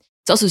them.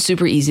 It's also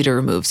super easy to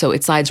remove. So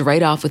it slides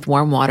right off with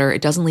warm water.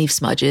 It doesn't leave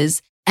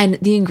smudges. And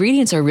the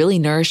ingredients are really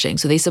nourishing.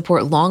 So they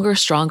support longer,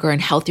 stronger,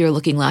 and healthier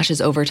looking lashes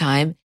over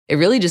time. It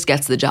really just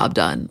gets the job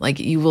done. Like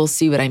you will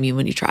see what I mean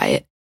when you try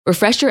it.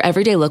 Refresh your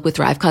everyday look with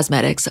Thrive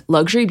Causemetics,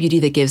 luxury beauty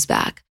that gives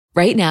back.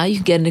 Right now, you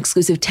can get an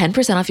exclusive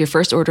 10% off your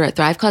first order at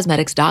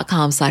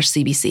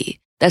thrivecausemetics.com/CBC.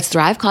 That's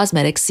Thrive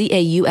Causemetics,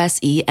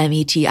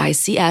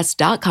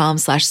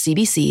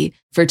 CAUSEMETICS.com/CBC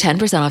for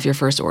 10% off your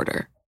first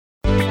order.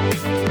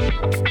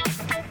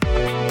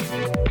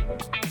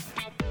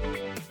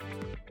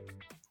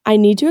 I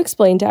need to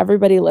explain to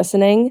everybody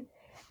listening,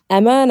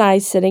 Emma and I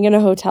sitting in a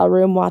hotel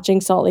room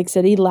watching Salt Lake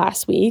City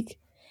last week,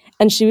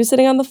 and she was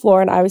sitting on the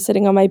floor and I was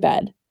sitting on my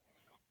bed.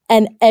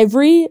 And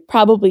every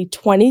probably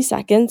 20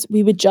 seconds,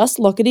 we would just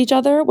look at each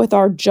other with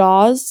our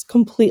jaws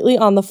completely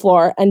on the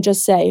floor and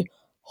just say,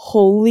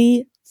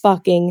 holy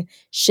fucking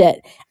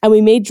shit. And we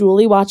made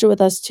Julie watch it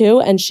with us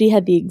too, and she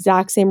had the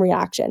exact same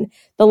reaction.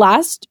 The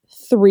last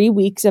 3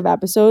 weeks of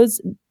episodes,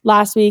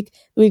 last week,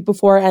 the week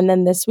before, and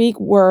then this week,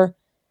 were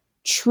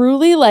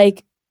truly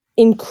like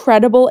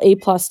incredible A+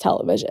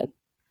 television.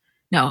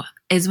 No,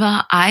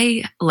 Isabel,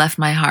 I left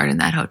my heart in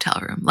that hotel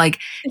room. Like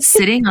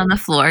sitting on the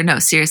floor. No,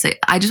 seriously,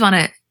 I just want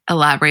to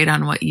elaborate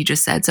on what you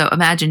just said. So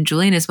imagine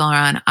Julie and Isabel are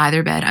on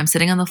either bed. I'm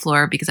sitting on the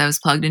floor because I was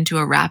plugged into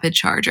a rapid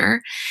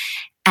charger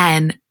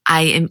and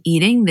I am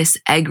eating this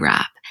egg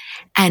wrap.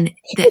 And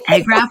the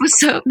egg wrap was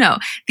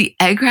the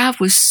egg wrap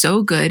was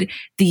so good.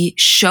 The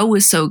show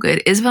was so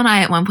good. Isabel and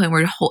I at one point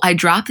I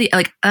dropped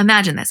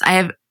imagine this. I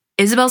have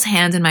Isabel's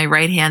hands in my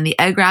right hand, the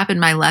egg wrap in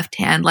my left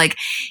hand. Like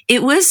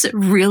it was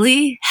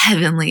really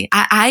heavenly.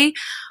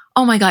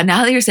 Oh my God,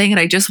 now that you're saying it,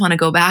 I just want to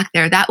go back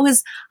there.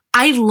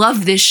 I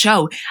love this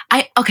show.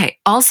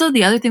 Also,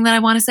 the other thing that I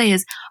want to say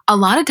is a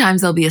lot of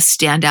times there'll be a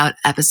standout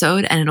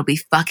episode and it'll be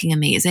fucking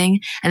amazing.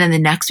 And then the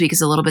next week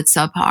is a little bit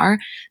subpar.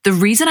 The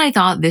reason I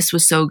thought this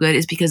was so good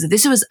is because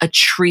this was a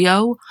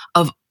trio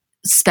of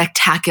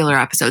spectacular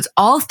episodes.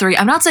 All three,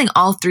 I'm not saying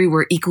all three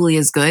were equally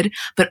as good,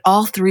 but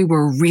all three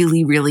were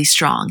really, really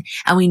strong.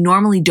 And we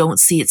normally don't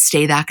see it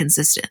stay that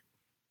consistent.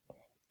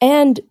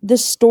 And the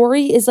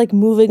story is like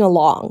moving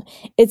along.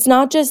 It's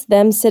not just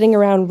them sitting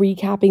around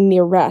recapping the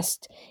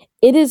arrest.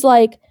 It is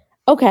like,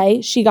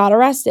 okay, she got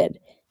arrested.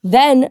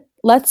 Then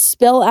let's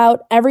spill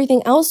out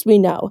everything else we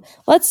know.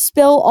 Let's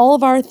spill all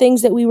of our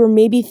things that we were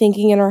maybe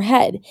thinking in our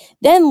head.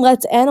 Then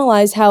let's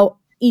analyze how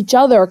each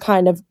other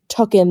kind of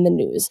took in the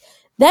news.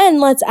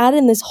 Then let's add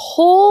in this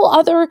whole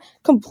other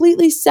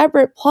completely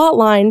separate plot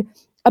line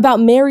about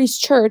Mary's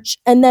church,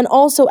 and then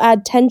also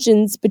add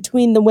tensions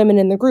between the women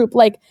in the group.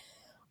 Like,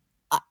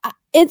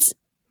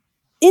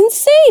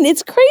 insane.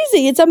 It's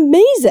crazy. It's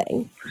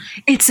amazing.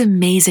 It's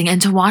amazing.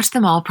 And to watch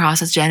them all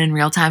process Jen in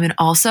real time. And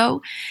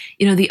also,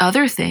 you know, the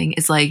other thing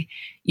is like,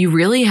 you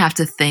really have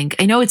to think,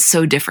 I know it's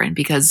so different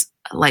because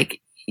like,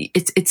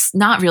 it's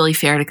not really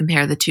fair to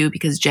compare the two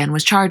because Jen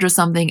was charged with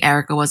something.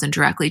 Erica wasn't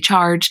directly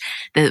charged.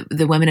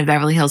 The women of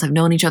Beverly Hills have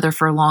known each other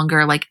for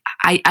longer. Like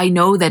I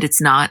know that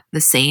it's not the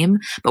same,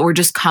 but we're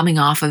just coming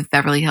off of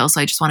Beverly Hills.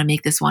 So I just want to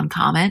make this one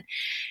comment.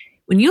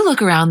 When you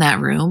look around that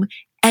room,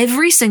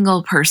 every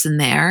single person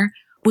there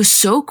was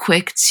so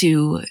quick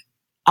to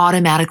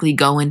automatically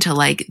go into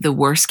like the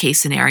worst case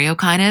scenario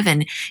kind of,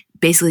 and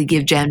basically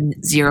give Jen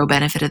zero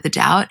benefit of the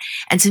doubt.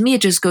 And to me,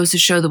 it just goes to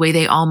show the way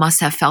they all must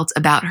have felt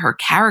about her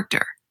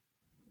character.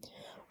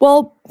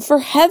 Well, for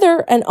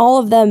Heather and all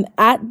of them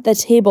at the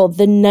table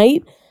the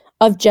night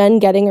of Jen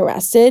getting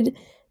arrested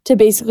to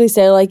basically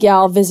say like, yeah,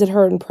 I'll visit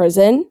her in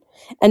prison.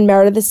 And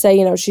Meredith to say,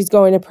 you know, she's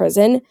going to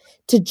prison,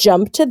 to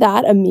jump to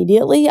that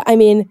immediately. I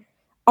mean,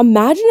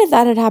 imagine if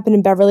that had happened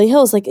in Beverly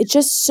Hills. Like, it's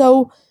just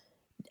so,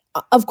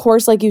 of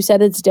course, like you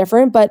said, it's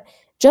different, but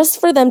just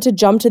for them to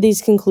jump to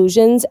these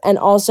conclusions and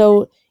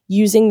also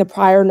using the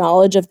prior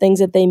knowledge of things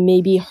that they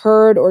maybe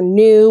heard or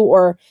knew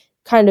or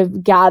kind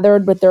of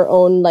gathered with their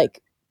own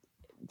like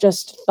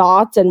just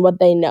thoughts and what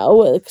they know,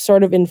 like,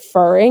 sort of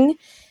inferring.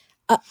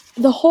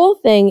 The whole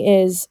thing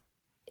is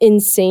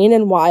insane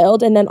and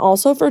wild. And then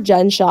also for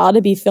Jen Shah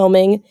to be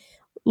filming,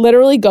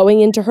 literally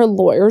going into her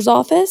lawyer's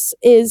office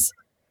is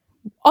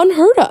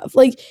unheard of.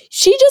 Like,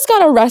 she just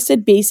got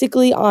arrested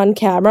basically on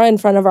camera in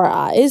front of our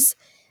eyes.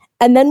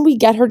 And then we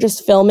get her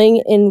just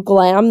filming in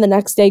glam the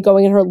next day,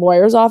 going in her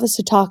lawyer's office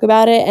to talk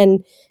about it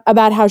and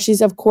about how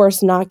she's, of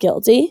course, not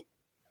guilty.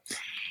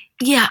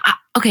 Yeah.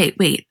 Okay,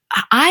 wait.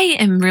 I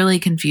am really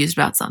confused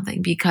about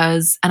something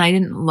because, and I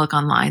didn't look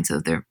online,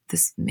 so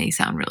this may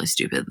sound really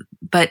stupid,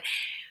 but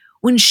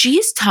when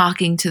she's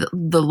talking to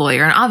the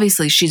lawyer, and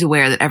obviously she's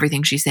aware that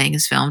everything she's saying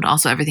is filmed,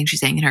 also everything she's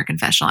saying in her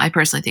confessional, I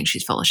personally think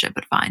she's full of shit,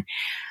 but fine.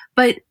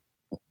 But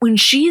when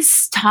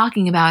she's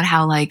talking about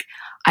how, like,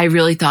 I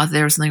really thought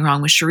there was something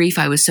wrong with Sharrieff,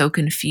 I was so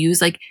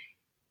confused, like,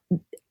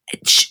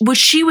 what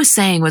she was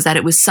saying was that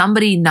it was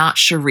somebody not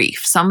Sharrieff,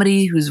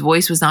 somebody whose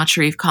voice was not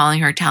Sharrieff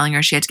calling her, telling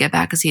her she had to get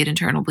back because he had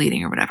internal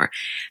bleeding or whatever.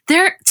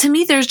 To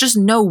me, there's just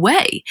no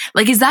way.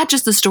 Like, is that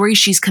just the story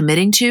she's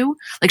committing to?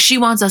 Like, she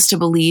wants us to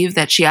believe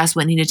that she asked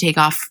Whitney to take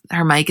off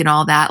her mic and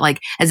all that, like,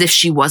 as if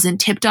she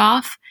wasn't tipped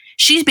off.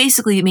 She's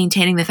basically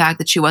maintaining the fact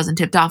that she wasn't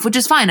tipped off, which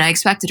is fine. I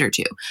expected her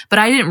to, but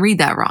I didn't read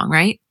that wrong,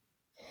 right?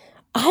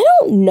 I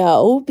don't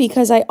know,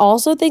 because I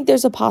also think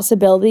there's a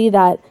possibility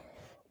that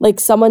like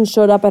someone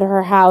showed up at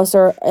her house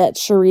or at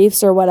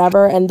Sharrieff's or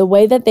whatever, and the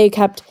way that they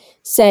kept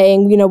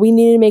saying, you know, we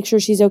need to make sure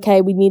she's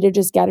okay, we need to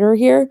just get her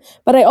here.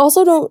 But I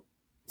also don't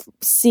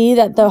see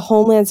that the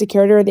Homeland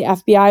Security or the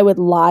FBI would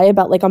lie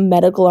about like a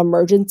medical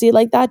emergency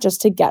like that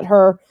just to get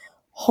her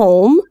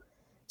home.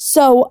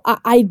 So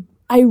I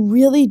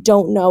really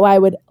don't know. I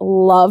would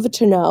love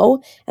to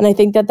know. And I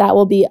think that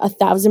will be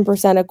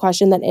 1,000% a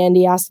question that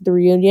Andy asked at the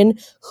reunion.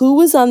 Who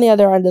was on the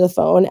other end of the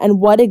phone and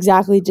what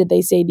exactly did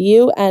they say to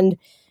you? And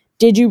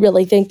did you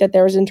really think that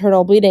there was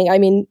internal bleeding? I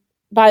mean,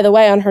 by the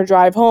way, on her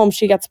drive home,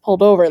 she gets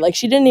pulled over. Like,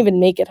 she didn't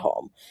even make it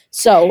home.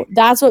 So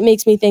that's what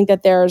makes me think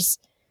that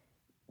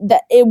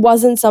that it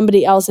wasn't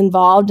somebody else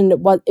involved, and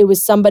it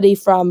was somebody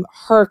from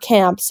her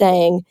camp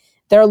saying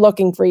they're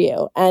looking for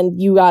you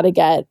and you got to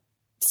get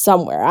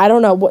somewhere. I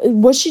don't know.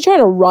 Was she trying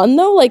to run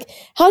though? Like,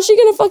 how's she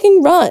gonna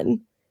fucking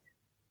run?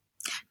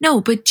 No,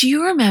 but do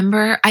you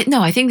remember?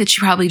 I think that she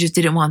probably just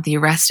didn't want the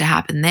arrest to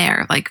happen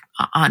there, like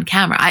on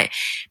camera. Right.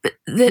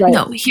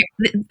 No, here,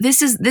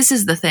 this is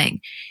the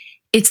thing.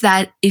 It's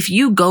that if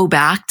you go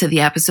back to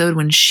the episode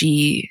when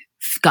she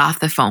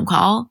got the phone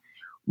call,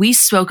 we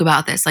spoke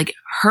about this. Like,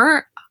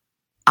 her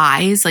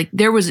eyes, like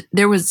there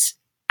was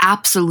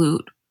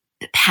absolute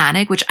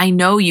panic, which I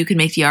know you can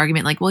make the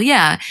argument like, well,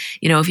 yeah,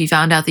 you know, if you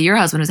found out that your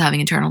husband was having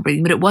internal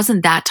bleeding, but it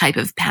wasn't that type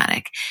of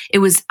panic. It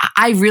was,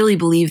 I really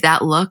believe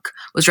that look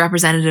was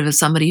representative of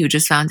somebody who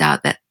just found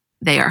out that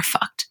they are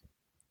fucked.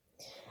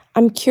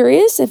 I'm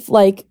curious if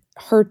like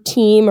her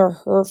team or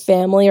her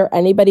family or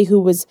anybody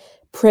who was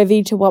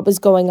privy to what was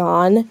going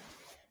on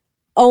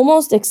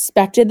almost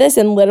expected this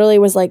and literally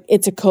was like,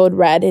 it's a code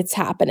red, it's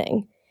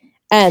happening.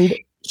 And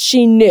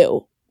she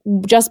knew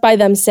just by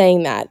them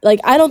saying that. Like,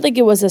 I don't think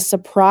it was a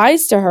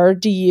surprise to her.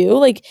 Do you?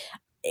 Like,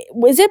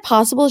 was it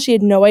possible she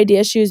had no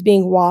idea she was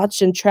being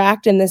watched and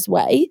tracked in this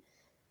way?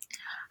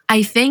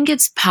 I think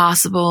it's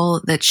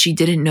possible that she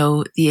didn't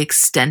know the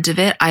extent of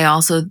it. I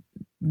also,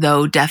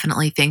 though,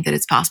 definitely think that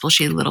it's possible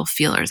she had little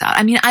feelers out.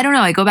 I mean, I don't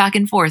know. I go back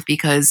and forth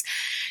because,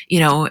 you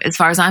know, as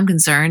far as I'm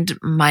concerned,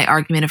 my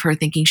argument of her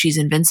thinking she's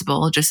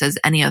invincible, just as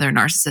any other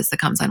narcissist that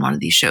comes on one of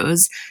these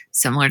shows,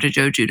 similar to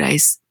Joe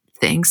Giudice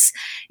thinks,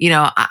 you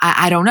know,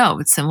 I don't know.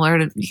 It's similar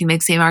to, you can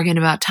make the same argument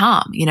about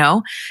Tom, you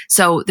know?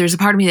 So there's a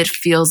part of me that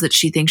feels that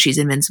she thinks she's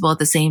invincible. At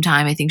the same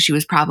time, I think she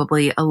was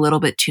probably a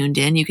little bit tuned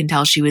in. You can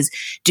tell she was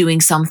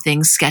doing some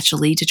things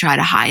sketchily to try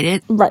to hide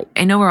it. Right.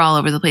 I know we're all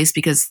over the place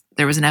because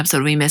there was an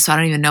episode we missed, so I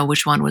don't even know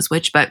which one was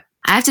which, but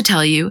I have to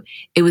tell you,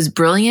 it was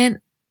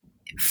brilliant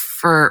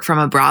from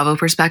a Bravo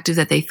perspective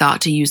that they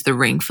thought to use the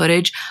ring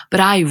footage,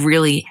 but I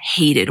really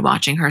hated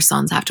watching her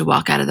sons have to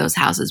walk out of those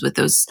houses with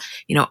those,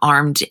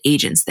 armed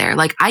agents there.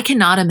 Like, I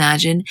cannot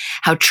imagine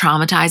how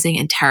traumatizing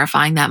and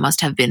terrifying that must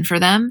have been for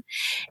them.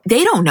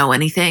 They don't know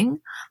anything.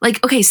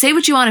 Like, okay, say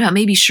what you want about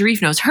maybe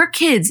Sharrieff knows. Her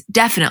kids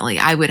definitely,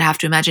 I would have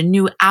to imagine,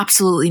 knew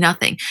absolutely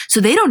nothing. So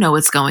they don't know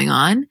what's going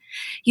on.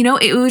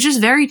 It was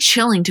just very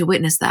chilling to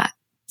witness that.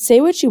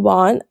 Say what you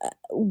want.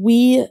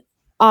 We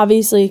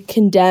obviously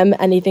condemn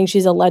anything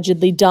she's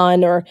allegedly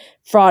done or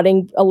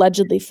frauding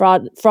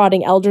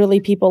elderly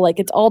people. Like,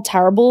 it's all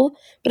terrible.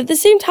 But at the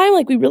same time,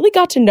 like, we really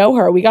got to know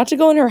her. We got to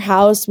go in her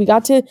house. We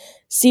got to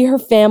see her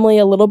family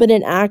a little bit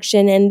in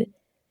action. And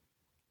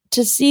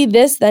to see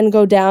this then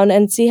go down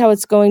and see how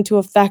it's going to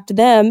affect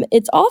them,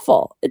 it's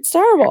awful. It's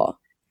terrible.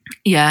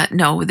 Yeah,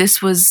 no,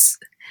 this was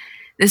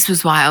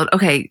wild.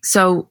 Okay,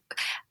 so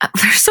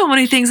there's so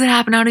many things that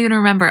happened. I don't even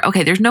remember.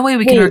 Okay, there's no way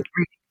we can.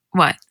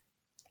 What?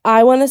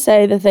 I want to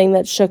say the thing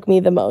that shook me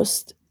the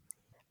most.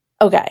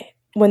 Okay,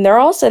 when they're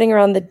all sitting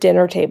around the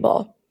dinner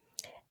table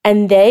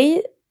and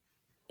they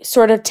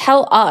sort of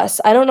tell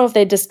us, I don't know if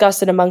they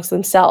discuss it amongst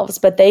themselves,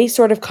 but they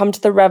sort of come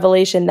to the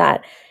revelation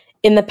that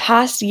in the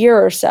past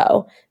year or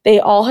so, they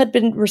all had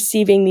been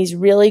receiving these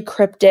really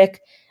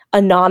cryptic,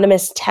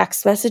 anonymous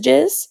text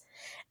messages,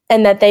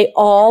 and that they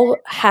all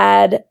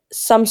had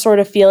some sort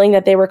of feeling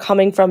that they were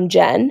coming from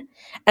Jen.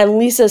 And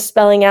Lisa's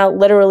spelling out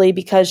literally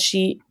because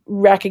she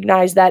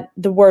recognized that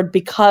the word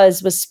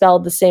because was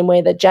spelled the same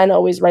way that Jen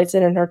always writes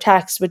it in her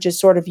text, which is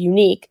sort of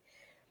unique.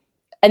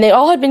 And they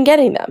all had been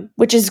getting them,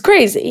 which is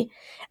crazy.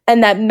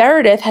 And that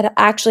Meredith had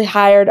actually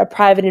hired a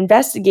private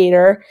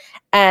investigator,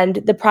 and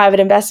the private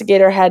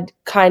investigator had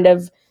kind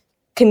of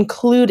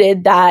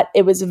concluded that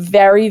it was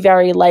very,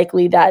 very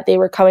likely that they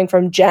were coming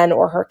from Jen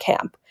or her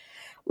camp.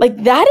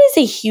 Like, that is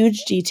a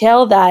huge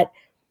detail that,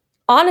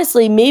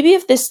 honestly, maybe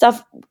if this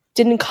stuff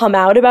didn't come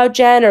out about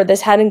Jen or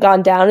this hadn't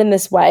gone down in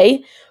this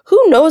way,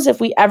 who knows if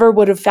we ever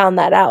would have found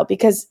that out,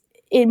 because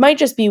it might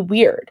just be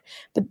weird.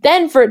 But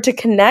then for it to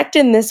connect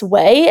in this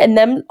way and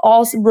them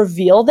all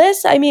reveal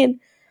this, I mean,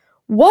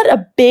 what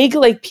a big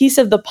piece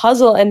of the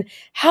puzzle, and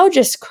how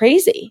just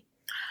crazy.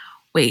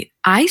 Wait,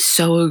 I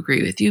so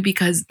agree with you,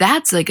 because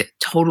that's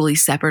totally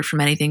separate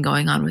from anything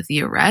going on with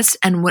the arrest.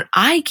 And what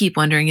I keep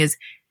wondering is,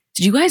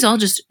 did you guys all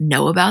just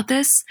know about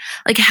this?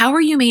 Like, how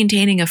are you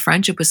maintaining a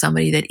friendship with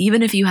somebody that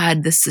even if you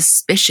had the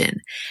suspicion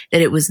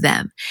that it was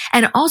them?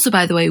 And also,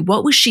 by the way,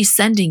 what was she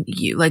sending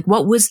you? Like,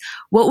 what was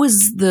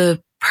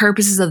the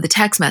purposes of the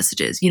text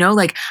messages?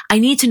 I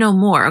need to know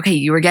more. Okay,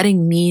 you were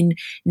getting mean,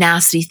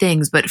 nasty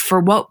things, but for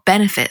what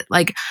benefit?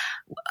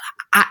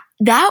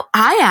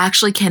 I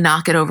actually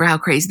cannot get over how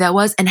crazy that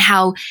was, and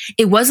how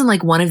it wasn't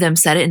like one of them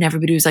said it and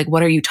everybody was like,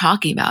 what are you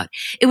talking about?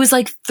 It was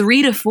like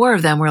 3 to 4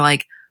 of them were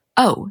like,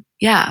 oh,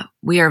 yeah,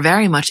 we are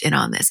very much in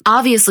on this.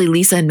 Obviously,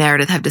 Lisa and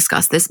Meredith have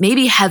discussed this.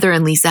 Maybe Heather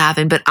and Lisa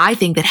haven't, but I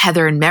think that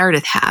Heather and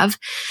Meredith have.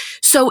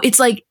 So it's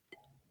like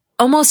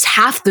almost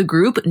half the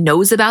group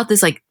knows about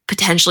this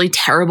potentially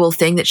terrible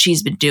thing that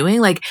she's been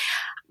doing.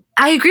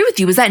 I agree with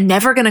you. Was that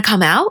never going to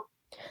come out?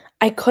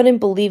 I couldn't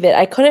believe it.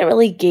 I couldn't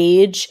really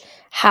gauge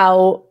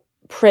how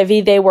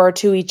privy they were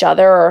to each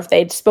other, or if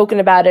they'd spoken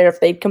about it, or if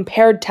they'd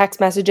compared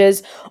text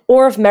messages,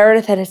 or if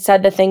Meredith had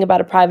said the thing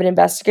about a private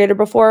investigator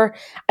before.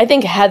 I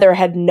think Heather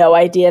had no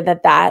idea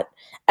that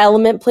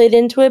element played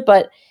into it,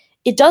 but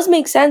it does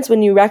make sense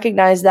when you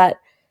recognize that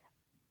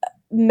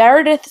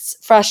Meredith's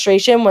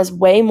frustration was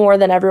way more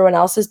than everyone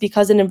else's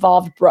because it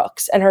involved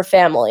Brooks and her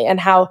family and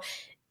how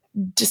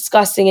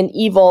disgusting and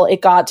evil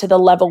it got to the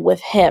level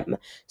with him.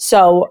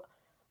 So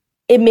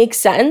it makes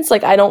sense.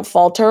 I don't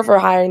fault her for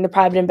hiring the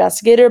private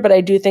investigator, but I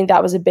do think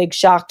that was a big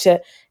shock to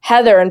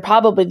Heather and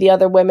probably the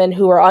other women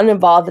who were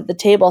uninvolved at the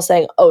table,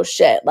 saying, oh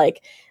shit,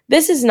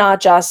 this is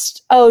not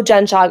just, oh,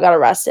 Jen Shah got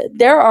arrested.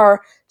 There are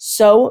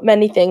so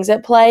many things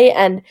at play,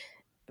 and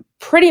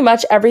pretty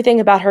much everything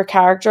about her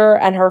character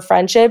and her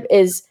friendship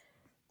is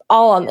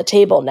all on the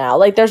table now.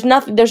 There's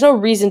no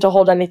reason to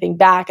hold anything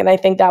back. And I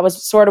think that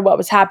was sort of what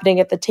was happening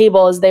at the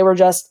table, is they were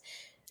just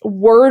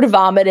word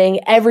vomiting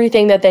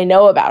everything that they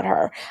know about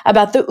her,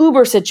 about the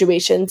Uber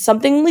situation,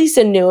 something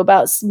Lisa knew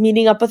about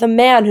meeting up with a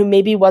man who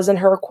maybe wasn't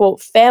her quote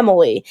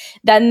family,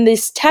 then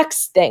this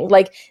text thing.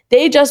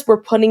 They just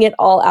were putting it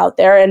all out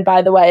there. And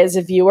by the way, as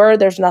a viewer,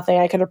 there's nothing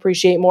I could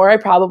appreciate more. I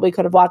probably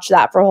could have watched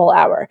that for a whole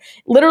hour.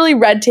 Literally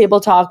Red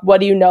Table Talk. What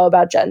do you know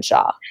about Jen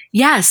Shah?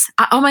 Yes.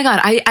 Oh my God.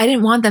 I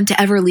didn't want them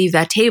to ever leave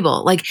that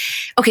table.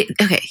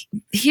 Okay.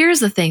 Here's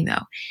the thing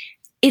though.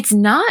 It's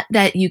not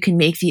that you can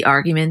make the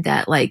argument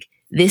that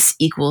this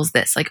equals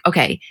this.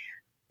 Okay,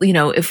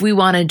 if we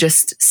want to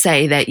just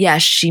say that,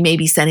 yes, she may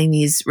be sending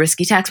these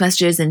risky text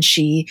messages and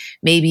she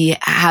may be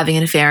having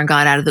an affair and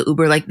got out of the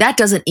Uber, that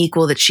doesn't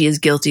equal that she is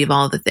guilty of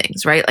all of the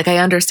things, right? I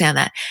understand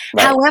that.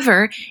 Right.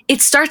 However,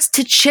 it starts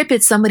to chip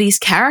at somebody's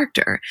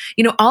character.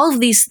 All of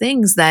these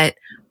things that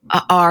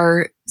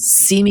are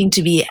seeming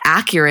to be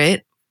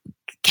accurate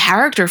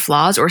character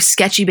flaws or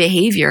sketchy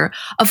behavior,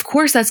 of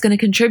course that's going to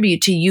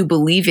contribute to you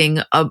believing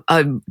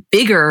a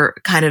bigger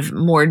kind of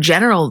more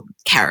general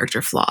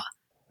character flaw.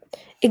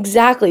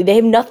 Exactly. They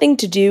have nothing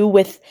to do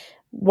with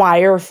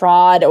wire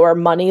fraud or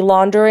money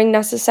laundering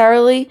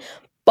necessarily,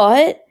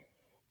 but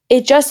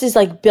it just is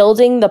like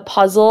building the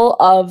puzzle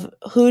of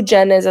who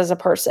Jen is as a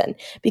person,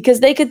 because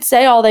they could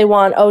say all they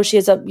want. Oh, she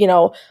has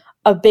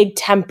a big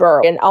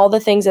temper and all the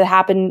things that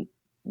happen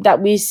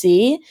that we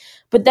see,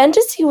 but then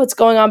to see what's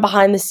going on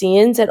behind the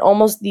scenes and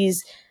almost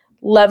these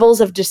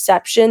levels of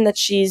deception that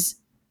she's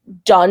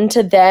done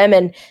to them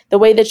and the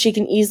way that she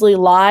can easily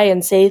lie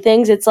and say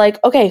things, it's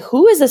like, okay,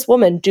 who is this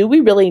woman? Do we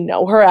really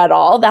know her at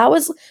all? That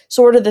was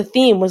sort of the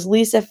theme, was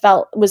Lisa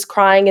was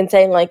crying and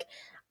saying like,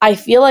 I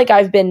feel like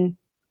I've been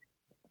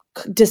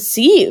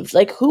deceived.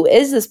 Like, who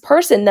is this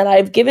person that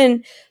I've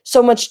given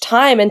so much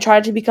time and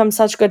tried to become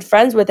such good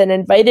friends with and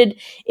invited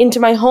into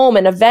my home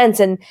and events?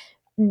 And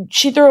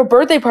she threw a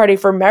birthday party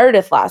for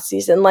Meredith last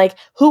season. Like,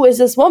 who is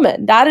this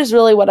woman? That is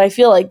really what I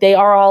feel like. They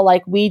are all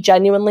like, we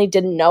genuinely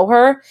didn't know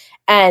her.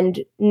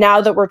 And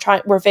now that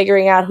we're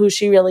figuring out who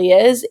she really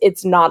is,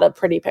 it's not a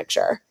pretty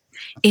picture.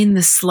 In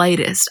the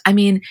slightest. I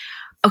mean,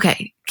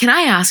 okay, can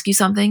I ask you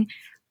something?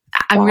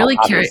 I'm really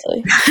curious.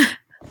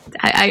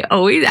 I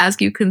always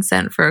ask you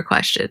consent for a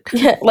question.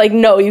 Yeah, like,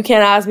 no, you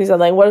can't ask me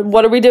something.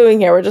 What are we doing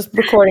here? We're just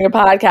recording a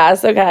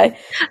podcast. Okay.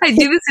 I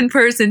do this in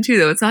person too,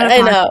 though. It's not a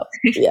podcast. I know.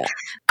 Yeah.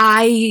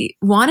 I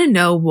want to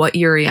know what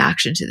your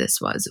reaction to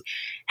this was.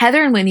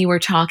 Heather and Whitney were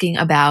talking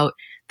about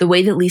the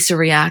way that Lisa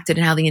reacted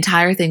and how the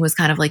entire thing was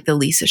kind of like the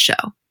Lisa show.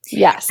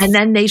 Yes. And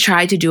then they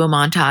tried to do a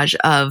montage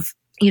of,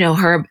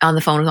 her on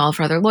the phone with all of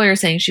her other lawyers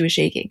saying she was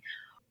shaking.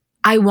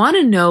 I want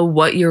to know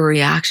what your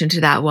reaction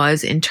to that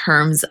was in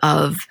terms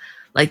of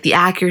like the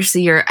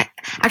accuracy, or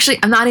actually,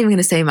 I'm not even going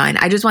to say mine.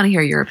 I just want to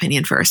hear your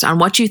opinion first on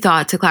what you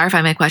thought, to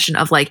clarify my question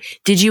of like,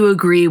 did you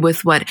agree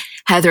with what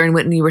Heather and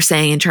Whitney were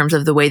saying in terms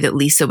of the way that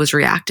Lisa was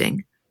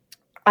reacting?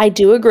 I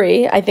do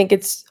agree. I think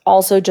it's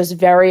also just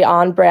very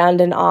on brand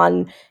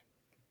and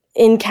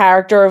in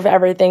character of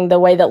everything, the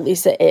way that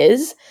Lisa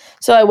is.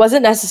 So I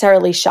wasn't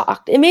necessarily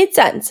shocked. It made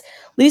sense.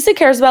 Lisa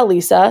cares about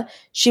Lisa.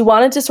 She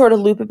wanted to sort of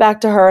loop it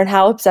back to her and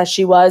how obsessed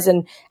she was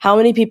and how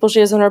many people she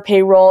has on her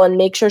payroll and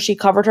make sure she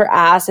covered her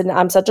ass. And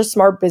I'm such a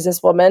smart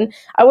businesswoman.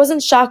 I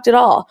wasn't shocked at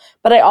all.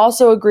 But I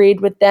also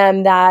agreed with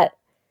them that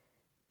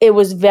it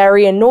was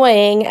very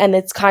annoying, and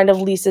it's kind of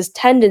Lisa's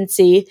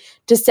tendency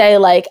to say,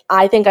 like,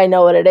 I think I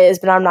know what it is,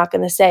 but I'm not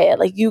going to say it.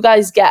 Like, you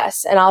guys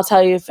guess, and I'll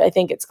tell you if I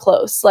think it's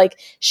close. Like,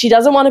 she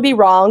doesn't want to be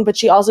wrong, but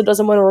she also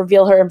doesn't want to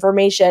reveal her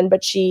information,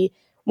 but she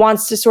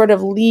wants to sort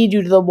of lead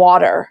you to the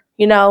water,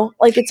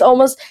 Like, it's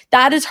almost,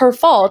 that is her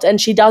fault,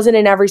 and she does it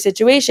in every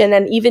situation.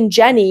 And even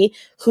Jenny,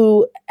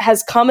 who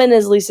has come in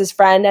as Lisa's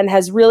friend and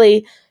has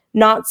really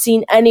not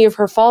seen any of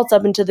her faults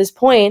up until this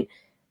point,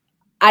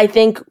 I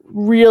think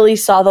really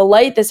saw the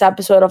light this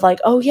episode of like,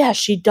 oh yeah,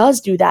 she does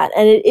do that.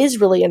 And it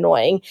is really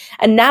annoying.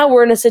 And now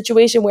we're in a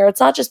situation where it's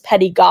not just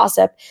petty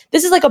gossip.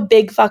 This is like a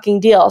big fucking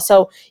deal.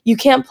 So you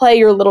can't play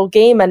your little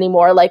game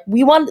anymore. Like,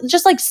 we want,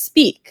 just like,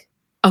 speak.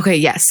 Okay,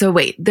 yes. So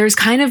wait, there's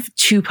kind of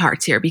two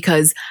parts here,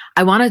 because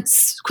I want to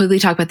quickly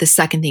talk about the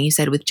second thing you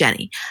said with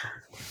Jenny.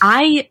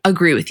 I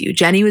agree with you.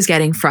 Jenny was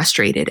getting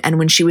frustrated. And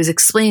when she was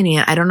explaining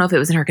it, I don't know if it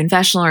was in her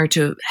confessional or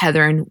to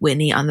Heather and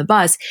Whitney on the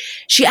bus,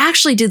 she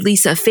actually did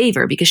Lisa a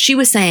favor, because she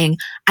was saying,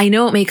 I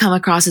know it may come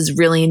across as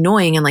really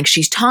annoying and like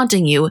she's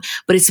taunting you,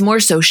 but it's more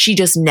so she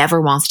just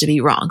never wants to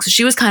be wrong. So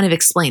she was kind of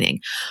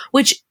explaining,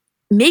 which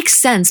makes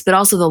sense. But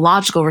also the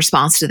logical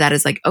response to that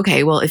is like,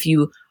 okay, well, if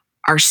you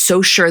are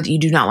so sure that you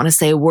do not want to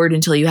say a word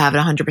until you have it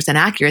 100%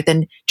 accurate,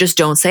 then just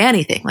don't say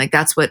anything. Like,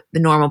 that's what the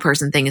normal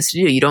person thing is to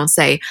do. You don't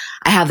say,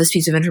 I have this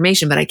piece of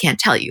information, but I can't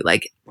tell you.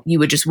 Like, you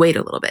would just wait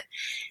a little bit.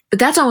 But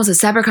that's almost a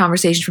separate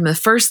conversation from the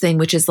first thing,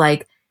 which is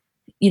like,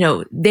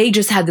 they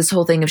just had this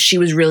whole thing of she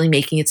was really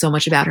making it so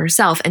much about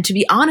herself. And to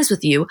be honest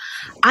with you,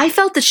 I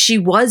felt that she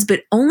was,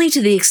 but only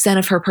to the extent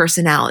of her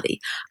personality.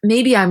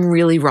 Maybe I'm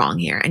really wrong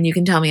here, and you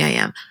can tell me I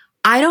am.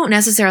 I don't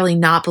necessarily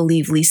not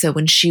believe Lisa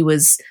when she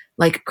was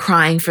like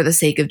crying for the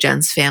sake of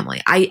Jen's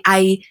family.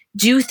 I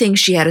do think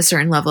she had a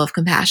certain level of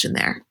compassion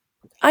there.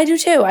 I do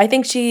too. I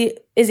think she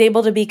is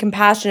able to be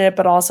compassionate,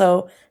 but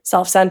also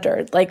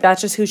self-centered. Like, that's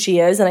just who she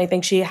is. And I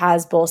think she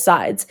has both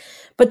sides.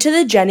 But to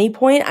the Jenny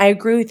point, I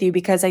agree with you,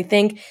 because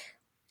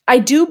I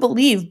do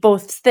believe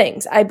both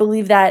things. I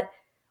believe that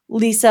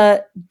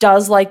Lisa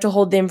does like to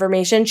hold the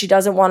information. She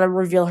doesn't want to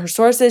reveal her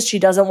sources. She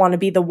doesn't want to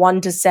be the one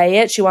to say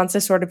it. She wants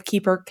to sort of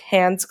keep her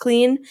hands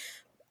clean.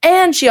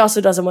 And she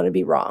also doesn't want to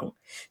be wrong.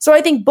 So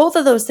I think both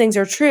of those things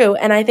are true.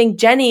 And I think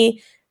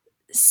Jenny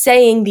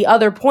saying the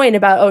other point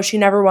about, oh, she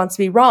never wants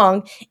to be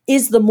wrong,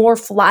 is the more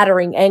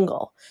flattering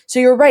angle. So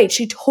you're right.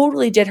 She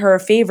totally did her a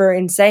favor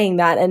in saying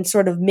that and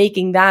sort of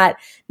making that,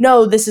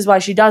 no, this is why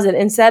she does it,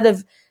 instead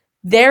of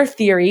their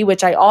theory,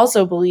 which I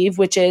also believe,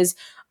 which is,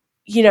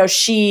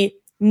 she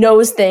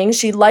knows things.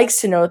 She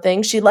likes to know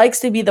things. She likes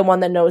to be the one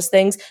that knows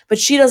things, but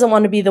she doesn't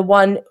want to be the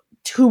one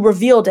who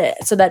revealed it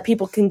so that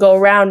people can go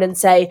around and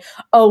say,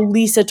 oh,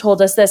 Lisa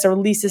told us this or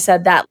Lisa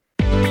said that.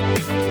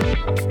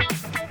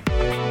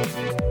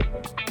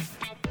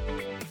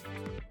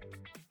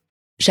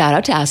 Shout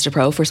out to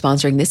Astepro for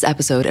sponsoring this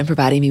episode and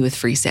providing me with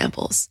free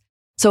samples.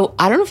 So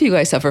I don't know if you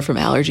guys suffer from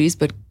allergies,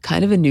 but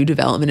kind of a new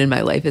development in my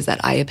life is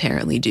that I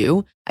apparently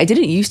do. I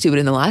didn't used to, but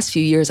in the last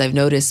few years, I've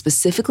noticed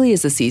specifically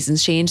as the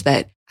seasons change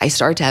that I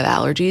start to have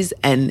allergies.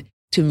 And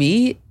to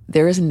me,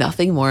 there is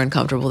nothing more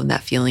uncomfortable than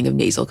that feeling of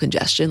nasal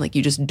congestion. Like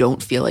you just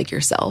don't feel like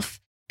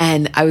yourself.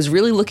 And I was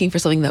really looking for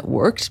something that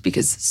worked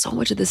because so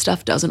much of this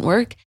stuff doesn't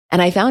work.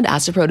 And I found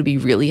Astepro to be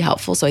really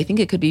helpful. So I think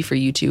it could be for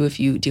you too if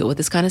you deal with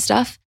this kind of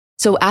stuff.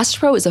 So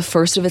Astepro is a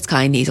first of its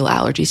kind nasal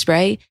allergy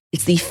spray.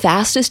 It's the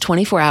fastest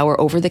 24-hour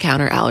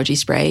over-the-counter allergy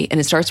spray, and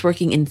it starts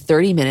working in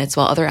 30 minutes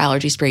while other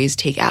allergy sprays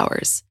take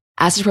hours.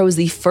 Astepro is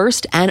the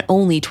first and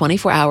only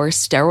 24-hour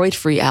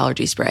steroid-free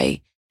allergy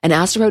spray, and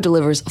Astepro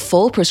delivers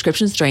full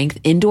prescription strength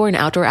indoor and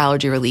outdoor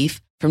allergy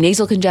relief from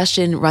nasal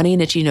congestion, runny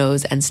and itchy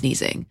nose, and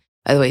sneezing.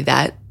 By the way,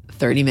 that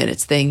 30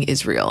 minutes thing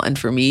is real, and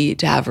for me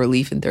to have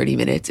relief in 30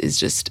 minutes is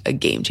just a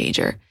game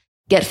changer.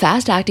 Get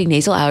fast-acting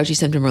nasal allergy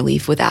symptom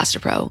relief with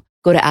Astepro.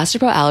 Go to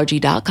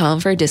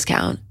asteproallergy.com for a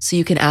discount so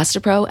you can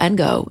Astepro and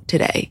go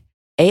today.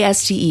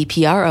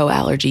 ASTEPRO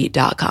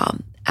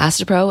allergy.com.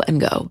 Astepro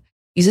and go.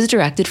 Use as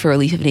directed for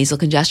relief of nasal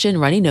congestion,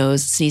 runny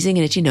nose, sneezing,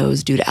 and itchy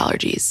nose due to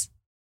allergies.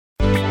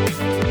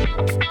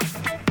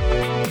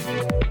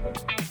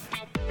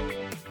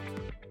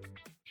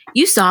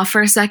 You saw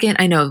for a second,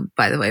 I know,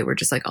 by the way, we're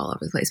just like all over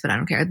the place, but I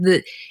don't care.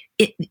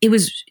 It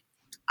was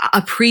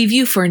a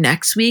preview for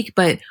next week,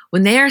 but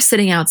when they are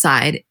sitting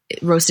outside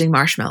roasting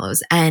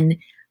marshmallows and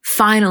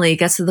finally it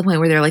gets to the point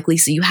where they're like,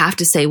 Lisa, you have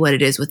to say what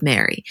it is with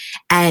Mary.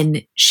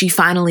 And she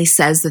finally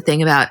says the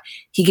thing about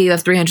he gave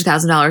up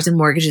 $300,000 and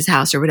mortgaged his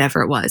house or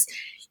whatever it was.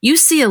 You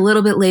see a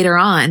little bit later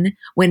on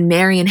when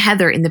Mary and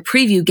Heather in the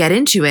preview get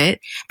into it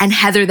and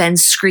Heather then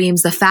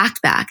screams the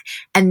fact back.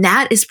 And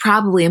that is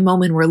probably a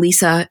moment where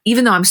Lisa,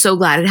 even though I'm so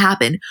glad it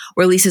happened,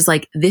 where Lisa's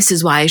like, this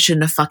is why I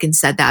shouldn't have fucking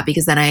said that,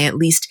 because then I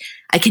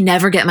can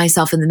never get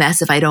myself in the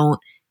mess if I don't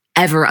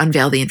ever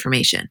unveil the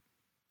information.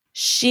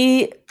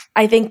 She,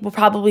 I think, will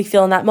probably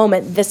feel in that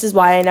moment, this is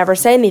why I never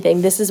say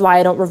anything. This is why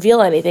I don't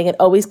reveal anything. It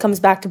always comes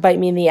back to bite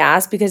me in the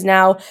ass because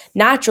now,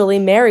 naturally,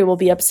 Mary will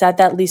be upset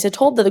that Lisa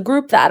told the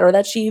group that or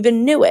that she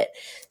even knew it.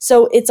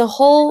 So it's a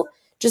whole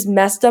just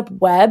messed up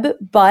web,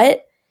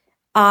 but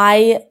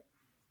I'm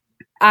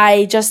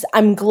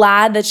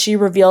glad that she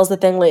reveals the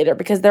thing later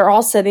because they're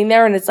all sitting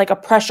there and it's like a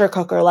pressure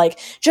cooker. Like,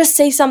 just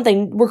say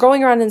something. We're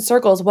going around in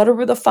circles.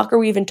 Whatever the fuck are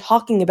we even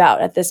talking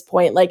about at this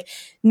point? Like,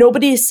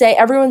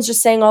 everyone's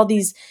just saying all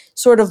these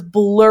sort of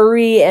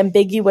blurry,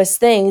 ambiguous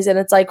things. And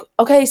it's like,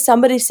 okay,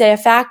 somebody say a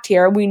fact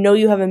here. We know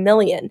you have a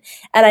million.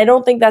 And I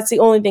don't think that's the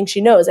only thing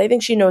she knows. I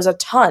think she knows a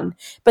ton,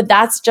 but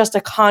that's just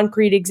a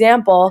concrete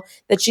example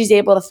that she's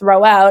able to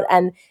throw out.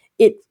 And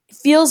it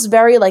feels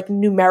very like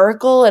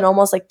numerical and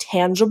almost like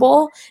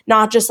tangible,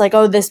 not just like,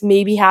 oh, this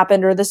maybe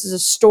happened or this is a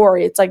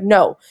story. It's like,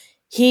 no,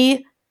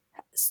 he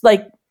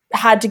like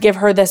had to give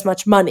her this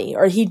much money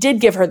or he did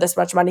give her this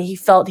much money. He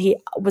felt he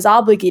was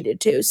obligated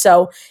to.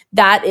 So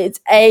that it's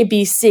A,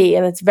 B, C,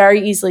 and it's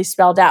very easily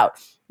spelled out.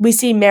 We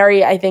see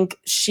Mary, I think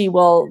she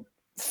will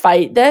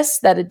fight this,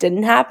 that it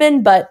didn't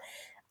happen, but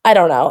I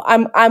don't know.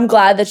 I'm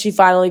glad that she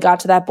finally got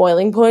to that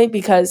boiling point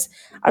because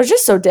I was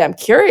just so damn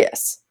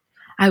curious.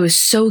 I was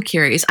so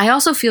curious. I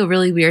also feel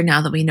really weird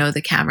now that we know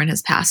that Cameron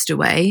has passed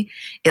away.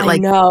 I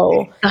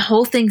know. The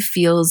whole thing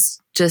feels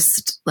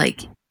just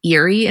like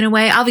eerie in a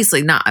way.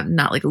 Obviously I'm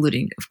not like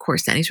alluding, of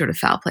course, to any sort of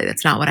foul play.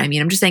 That's not what I mean.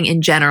 I'm just saying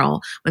in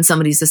general, when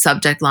somebody's the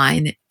subject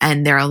line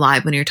and they're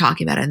alive when you're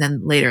talking about it and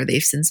then later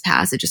they've since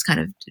passed, it just kind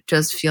of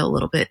does feel a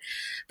little bit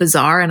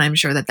bizarre. And I'm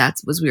sure that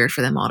was weird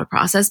for them all to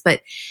process.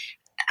 But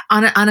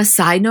on a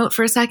side note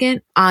for a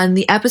second, on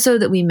the episode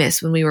that we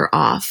missed when we were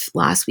off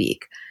last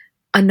week,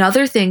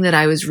 another thing that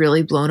I was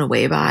really blown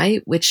away by,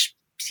 which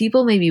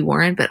people maybe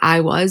weren't, but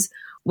I was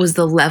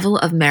the level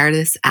of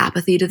Meredith's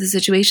apathy to the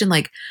situation.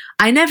 Like,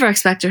 I never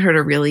expected her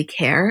to really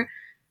care.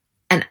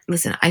 And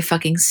listen, I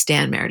fucking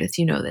stan Meredith,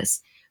 you know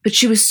this. But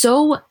she was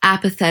so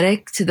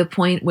apathetic to the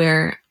point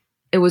where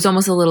it was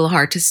almost a little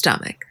hard to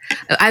stomach.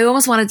 I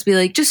almost wanted to be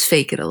like, just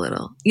fake it a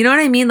little. You know what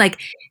I mean? Like,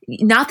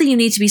 not that you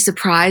need to be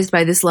surprised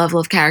by this level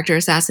of character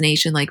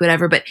assassination, like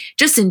whatever, but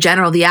just in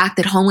general, the act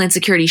that Homeland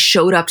Security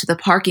showed up to the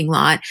parking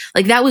lot,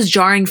 like that was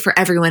jarring for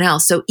everyone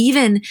else. So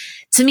even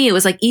to me, it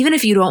was like, even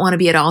if you don't want to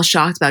be at all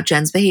shocked about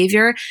Jen's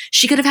behavior,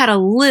 she could have had a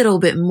little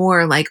bit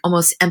more like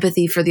almost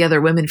empathy for the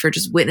other women for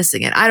just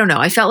witnessing it. I don't know.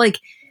 I felt like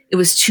it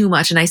was too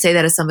much. And I say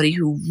that as somebody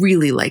who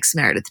really likes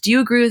Meredith. Do you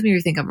agree with me or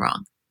you think I'm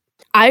wrong?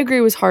 I agree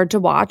it was hard to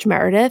watch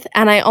Meredith.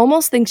 And I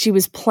almost think she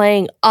was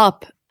playing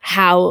up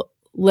how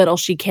little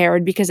she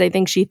cared because I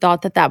think she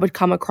thought that would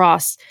come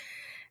across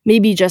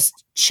maybe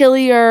just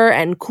chillier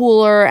and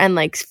cooler and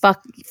like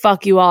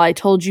fuck you all, I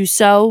told you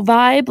so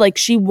vibe. Like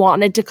she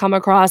wanted to come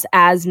across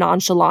as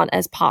nonchalant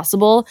as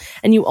possible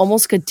and you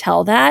almost could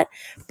tell that.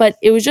 But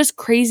it was just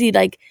crazy.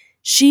 Like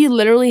she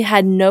literally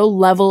had no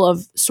level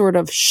of sort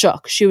of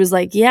shook. She was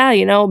like, yeah,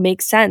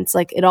 makes sense.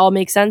 Like it all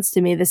makes sense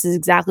to me. This is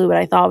exactly what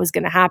I thought was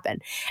going to happen.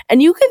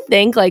 And you could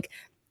think like,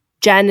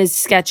 Jen is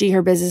sketchy,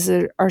 her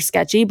businesses are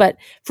sketchy, but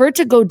for it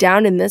to go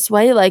down in this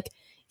way, like,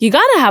 you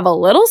got to have a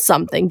little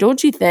something,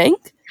 don't you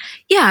think?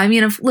 Yeah, I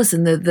mean,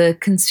 listen, the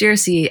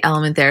conspiracy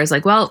element there is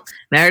like, well,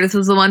 Meredith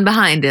was the one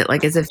behind it,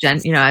 like as if Jen,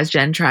 as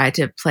Jen tried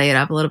to play it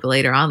up a little bit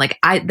later on. Like,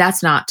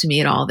 that's not to me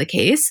at all the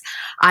case.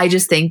 I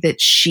just think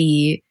that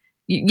she,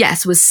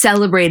 yes, was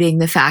celebrating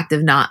the fact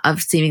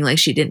of seeming like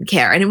she didn't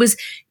care. And it was,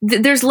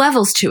 there's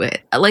levels to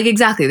it. Like,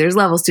 exactly, there's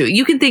levels to it.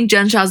 You can think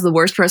Jen Shah's the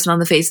worst person on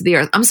the face of the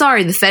earth. I'm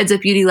sorry, the feds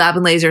at Beauty Lab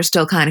and Laser are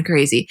still kind of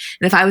crazy.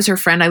 And if I was her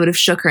friend, I would have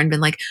shook her and been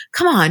like,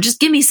 come on,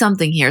 just give me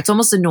something here. It's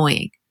almost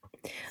annoying.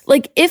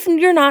 Like, if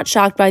you're not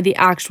shocked by the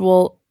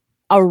actual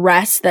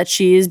arrest that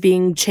she is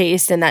being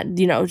chased and that,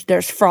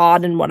 there's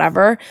fraud and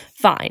whatever,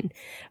 fine.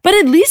 But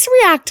at least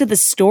react to the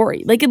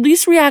story. Like, at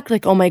least react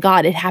like, oh my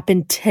God, it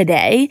happened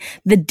today,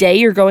 the day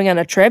you're going on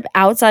a trip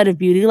outside of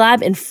Beauty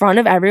Lab in front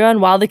of everyone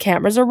while the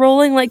cameras are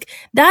rolling. Like,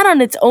 that on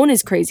its own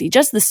is crazy.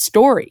 Just the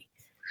story.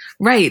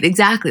 Right,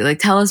 exactly. Like,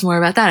 tell us more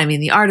about that. I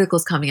mean, the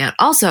article's coming out.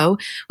 Also,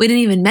 we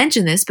didn't even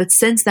mention this, but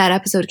since that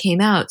episode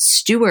came out,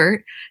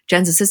 Stuart,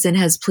 Jen's assistant,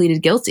 has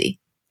pleaded guilty.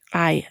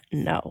 I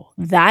know.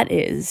 That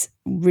is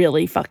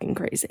really fucking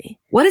crazy.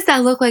 What does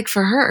that look like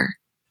for her?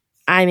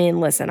 I mean,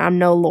 listen, I'm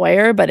no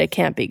lawyer, but it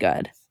can't be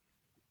good.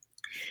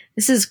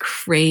 This is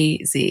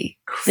crazy.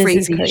 This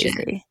is crazy.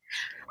 Shit.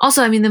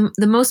 Also, I mean,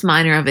 the most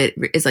minor of it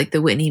is like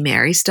the Whitney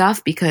Mary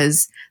stuff,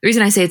 because the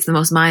reason I say it's the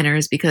most minor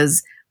is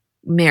because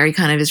Mary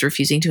kind of is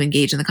refusing to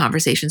engage in the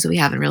conversation, so we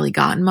haven't really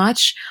gotten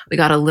much. We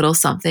got a little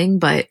something,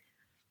 but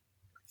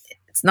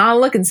it's not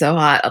looking so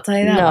hot, I'll tell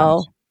you that.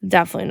 No,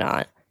 definitely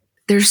not.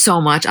 There's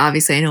so much.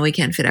 Obviously, I know we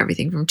can't fit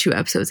everything from 2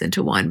 episodes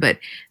into 1, but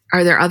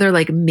are there other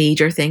like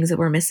major things that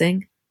we're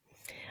missing?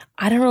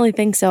 I don't really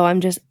think so.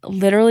 I'm just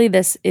literally,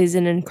 this is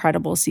an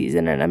incredible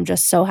season and I'm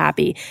just so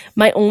happy.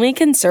 My only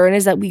concern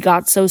is that we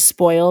got so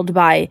spoiled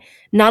by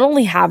not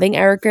only having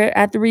Erica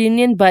at the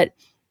reunion, but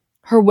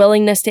her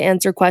willingness to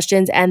answer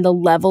questions and the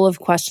level of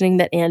questioning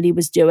that Andy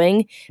was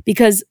doing.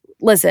 Because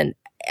listen,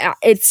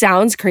 it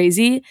sounds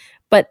crazy,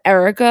 but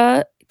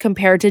Erica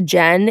compared to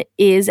Jen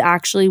is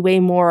actually way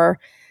more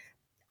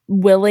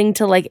willing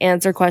to like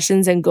answer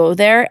questions and go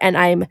there. And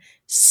I'm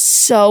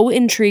so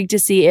intrigued to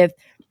see if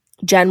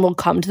Jen will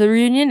come to the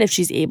reunion, if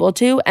she's able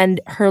to, and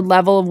her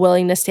level of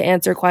willingness to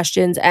answer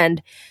questions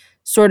and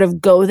sort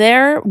of go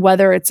there,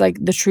 whether it's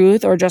like the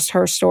truth or just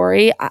her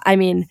story. I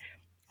mean,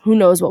 who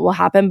knows what will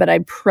happen, but I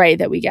pray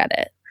that we get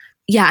it.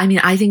 Yeah, I mean,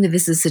 I think that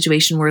this is a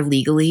situation where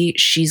legally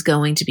she's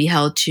going to be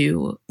held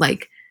to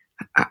like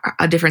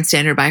a different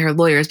standard by her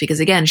lawyers, because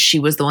again, she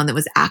was the one that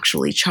was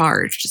actually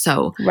charged.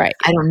 So right.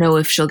 I don't know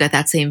if she'll get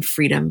that same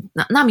freedom.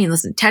 I mean,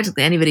 listen,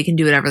 technically anybody can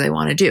do whatever they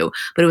want to do,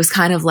 but it was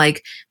kind of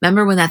like,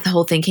 remember when the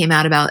whole thing came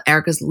out about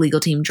Erica's legal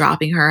team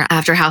dropping her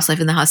after Housewife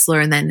and The Hustler,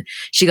 and then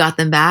she got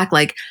them back?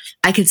 Like,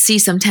 I could see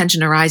some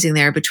tension arising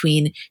there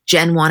between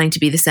Jen wanting to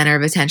be the center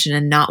of attention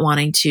and not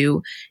wanting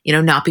to,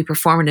 not be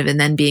performative,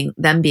 and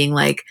then being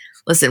like,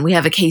 listen, we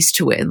have a case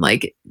to win.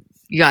 Like,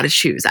 you got to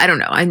choose. I don't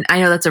know. I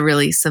know that's a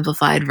really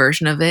simplified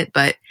version of it,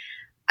 but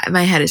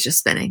my head is just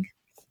spinning.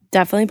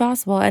 Definitely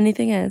possible.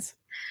 Anything is.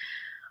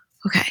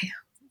 Okay.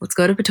 Let's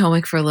go to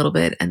Potomac for a little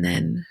bit. And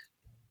then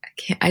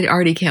I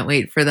already can't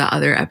wait for the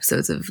other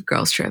episodes of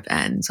Girls Trip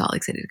and Salt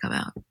Lake City to come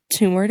out.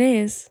 2 more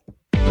days.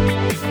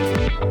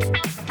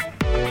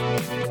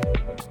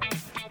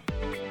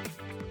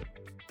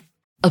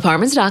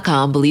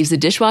 Apartments.com believes a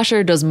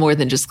dishwasher does more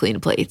than just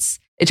clean plates.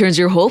 It turns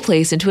your whole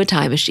place into a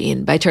time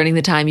machine by turning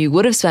the time you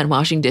would have spent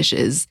washing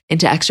dishes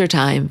into extra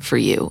time for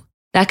you.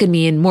 That could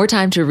mean more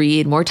time to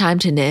read, more time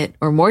to knit,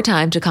 or more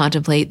time to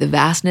contemplate the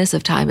vastness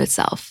of time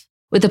itself.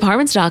 With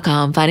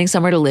Apartments.com, finding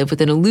somewhere to live with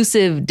an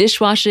elusive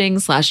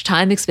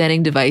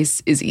dishwashing/time-expanding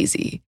device is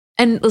easy.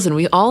 And listen,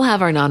 we all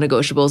have our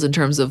non-negotiables in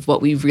terms of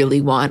what we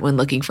really want when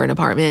looking for an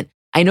apartment.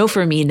 I know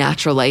for me,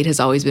 natural light has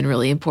always been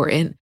really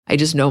important. I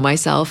just know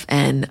myself,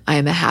 and I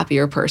am a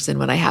happier person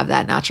when I have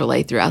that natural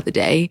light throughout the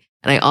day.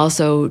 And I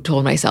also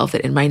told myself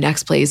that in my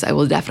next place, I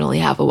will definitely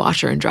have a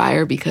washer and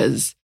dryer,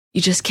 because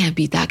you just can't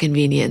beat that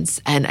convenience.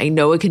 And I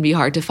know it can be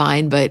hard to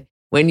find, but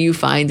when you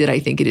find it, I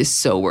think it is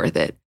so worth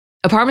it.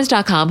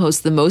 Apartments.com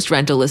hosts the most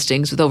rental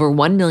listings with over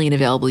 1 million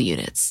available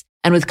units.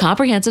 And with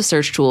comprehensive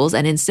search tools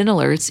and instant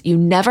alerts, you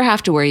never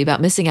have to worry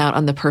about missing out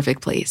on the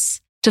perfect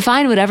place. To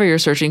find whatever you're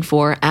searching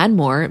for and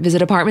more,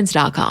 visit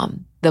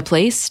Apartments.com, the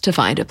place to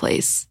find a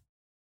place.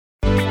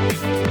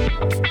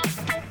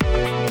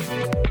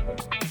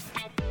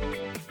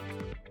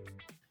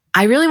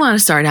 I really want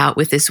to start out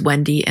with this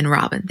Wendy and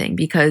Robin thing,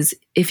 because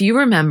if you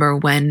remember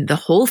when the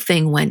whole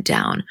thing went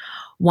down,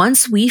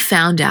 once we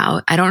found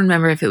out, I don't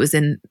remember if it was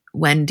in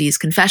Wendy's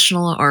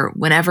confessional or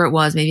whenever it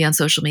was, maybe on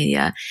social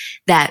media,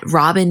 that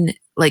Robin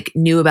like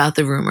knew about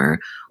the rumor,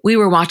 we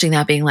were watching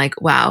that being like,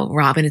 wow,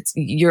 Robin,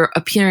 you're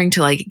appearing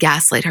to like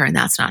gaslight her, and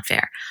that's not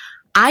fair.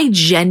 I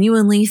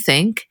genuinely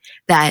think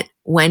that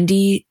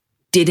Wendy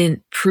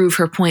didn't prove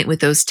her point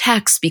with those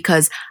texts,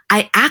 because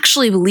I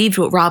actually believed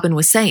what Robin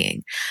was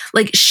saying.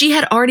 Like, she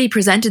had already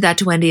presented that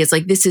to Wendy as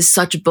like, this is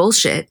such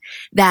bullshit,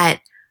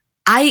 that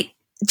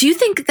do you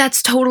think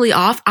that's totally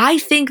off? I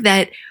think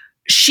that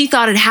she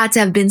thought it had to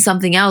have been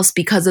something else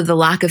because of the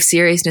lack of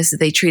seriousness that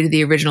they treated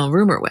the original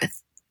rumor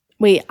with.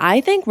 Wait,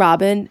 I think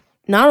Robin,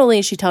 not only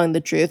is she telling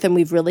the truth, and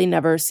we've really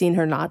never seen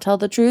her not tell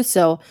the truth,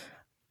 so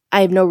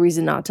I have no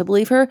reason not to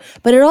believe her,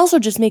 but it also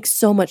just makes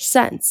so much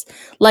sense.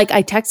 Like,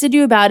 I texted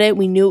you about it.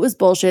 We knew it was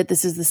bullshit.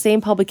 This is the same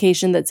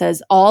publication that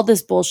says all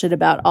this bullshit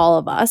about all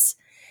of us.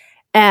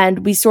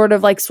 And we sort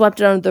of like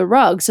swept it under the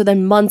rug. So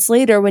then months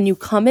later, when you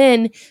come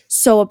in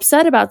so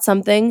upset about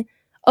something,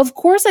 of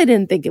course I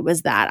didn't think it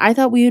was that. I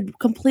thought we had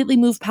completely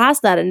moved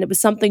past that and it was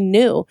something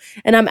new.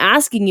 And I'm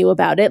asking you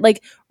about it.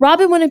 Like,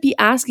 Robin wouldn't be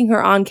asking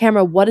her on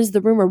camera, what is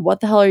the rumor? What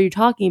the hell are you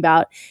talking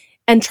about?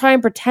 And try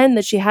and pretend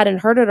that she hadn't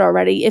heard it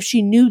already if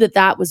she knew that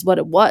that was what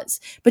it was.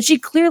 But she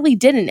clearly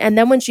didn't. And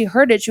then when she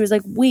heard it, she was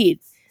like,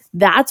 wait,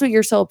 that's what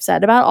you're so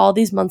upset about all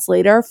these months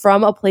later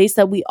from a place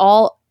that we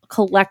all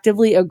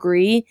collectively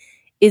agree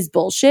is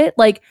bullshit.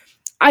 Like,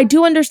 I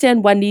do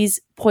understand Wendy's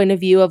point of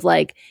view of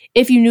like,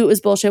 if you knew it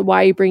was bullshit,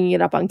 why are you bringing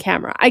it up on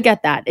camera? I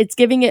get that. It's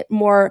giving it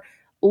more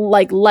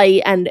like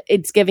light and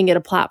it's giving it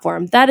a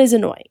platform. That is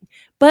annoying.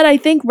 But I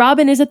think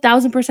Robin is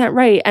 1,000%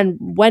 right. And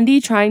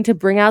Wendy trying to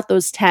bring out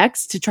those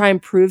texts to try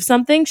and prove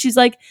something, she's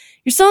like,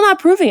 you're still not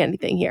proving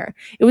anything here.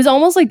 It was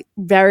almost like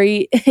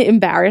very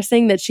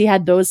embarrassing that she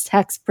had those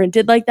texts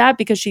printed like that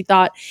because she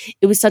thought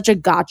it was such a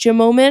gotcha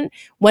moment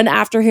when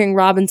after hearing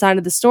Robin's side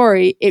of the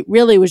story, it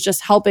really was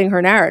just helping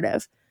her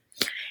narrative.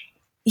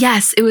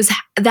 Yes, it was.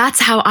 That's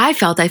how I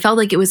felt. I felt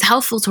like it was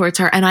helpful towards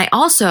her. And I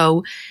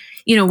also,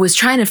 was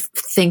trying to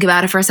think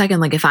about it for a second.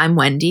 Like, if I'm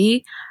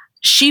Wendy,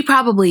 she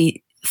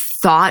probably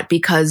thought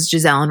because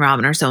Giselle and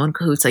Robin are so in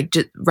cahoots, like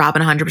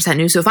Robin 100%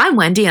 knew. So if I'm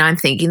Wendy and I'm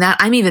thinking that,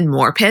 I'm even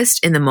more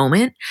pissed in the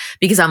moment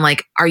because I'm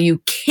like, are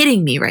you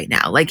kidding me right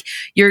now? Like,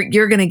 you're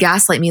going to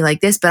gaslight me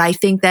like this. But I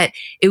think that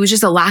it was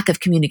just a lack of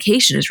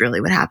communication is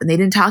really what happened. They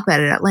didn't talk about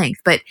it at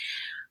length. But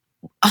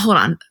hold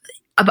on.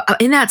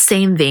 In that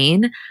same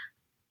vein,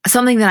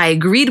 something that I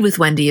agreed with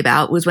Wendy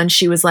about was when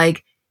she was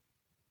like,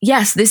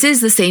 yes, this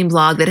is the same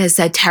blog that has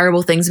said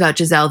terrible things about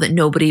Giselle that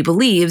nobody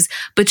believes,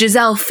 but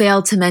Giselle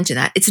failed to mention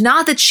that. It's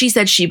not that she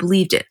said she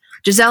believed it.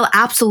 Giselle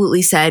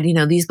absolutely said,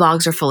 these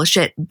blogs are full of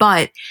shit,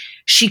 but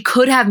she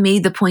could have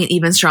made the point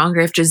even stronger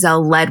if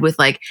Giselle led with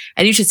like,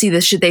 and you should see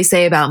this shit they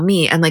say about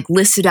me, and like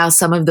listed out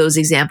some of those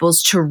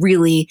examples to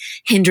really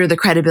hinder the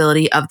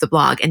credibility of the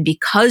blog. And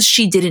because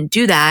she didn't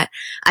do that,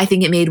 I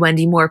think it made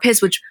Wendy more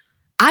pissed, which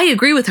I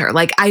agree with her.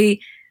 Like,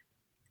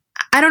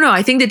 I don't know.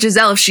 I think that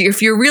Giselle,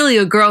 if you're really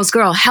a girl's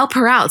girl, help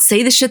her out.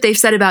 Say the shit they've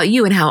said about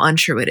you and how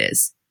untrue it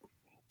is.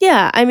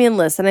 Yeah, I mean,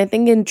 listen, I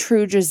think in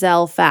true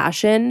Giselle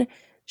fashion,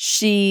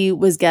 she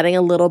was getting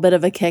a little bit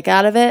of a kick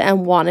out of it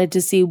and wanted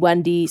to see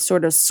Wendy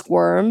sort of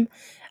squirm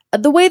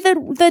the way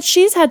that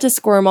she's had to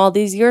squirm all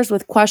these years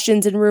with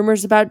questions and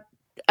rumors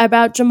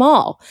about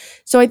Jamal.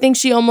 So I think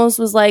she almost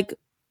was like,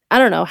 I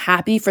don't know,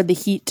 happy for the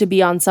heat to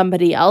be on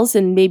somebody else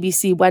and maybe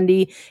see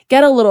Wendy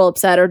get a little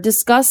upset or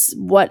discuss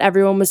what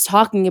everyone was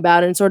talking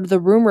about in sort of the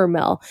rumor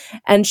mill.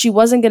 And she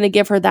wasn't going to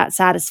give her that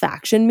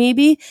satisfaction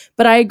maybe.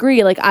 But I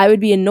agree. Like, I would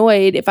be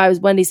annoyed if I was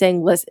Wendy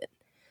saying, listen,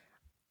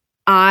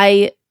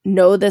 I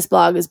know this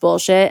blog is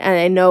bullshit and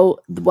I know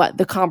what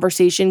the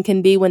conversation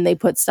can be when they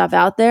put stuff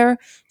out there.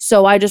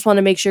 So I just want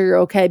to make sure you're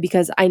okay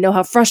because I know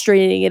how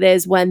frustrating it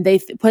is when they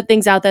put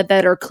things out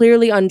that are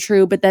clearly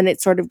untrue, but then it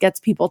sort of gets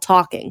people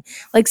talking.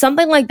 Like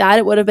something like that,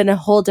 it would have been a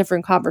whole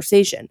different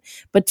conversation.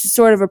 But to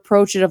sort of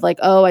approach it of like,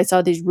 oh, I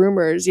saw these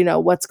rumors,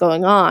 what's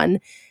going on?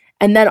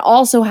 And then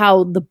also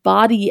how the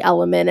body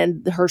element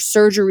and her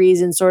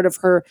surgeries and sort of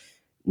her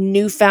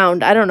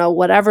newfound, I don't know,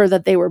 whatever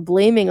that they were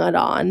blaming it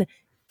on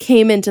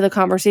came into the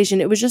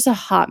conversation. It was just a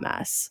hot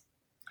mess.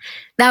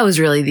 That was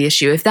really the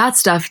issue. If that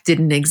stuff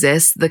didn't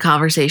exist, the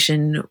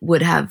conversation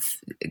would have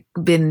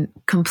been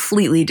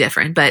completely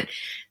different. But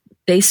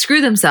they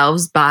screwed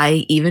themselves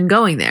by even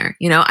going there.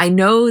 I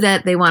know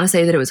that they want to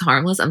say that it was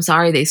harmless. I'm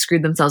sorry they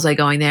screwed themselves by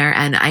going there.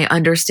 And I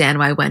understand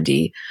why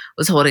Wendy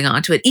was holding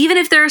on to it. Even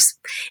if there's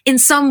in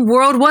some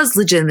world was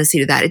legitimacy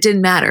to that, it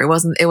didn't matter. It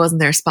wasn't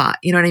their spot.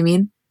 You know what I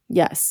mean?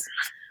 Yes.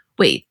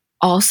 Wait,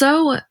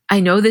 also, I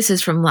know this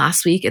is from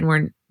last week and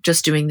we're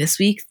just doing this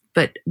week,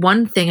 but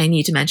one thing I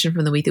need to mention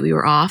from the week that we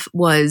were off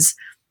was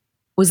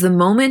the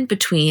moment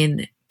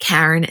between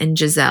Karen and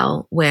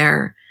Giselle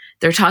where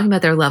they're talking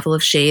about their level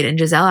of shade, and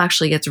Giselle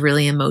actually gets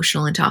really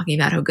emotional in talking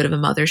about how good of a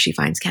mother she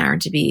finds Karen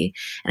to be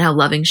and how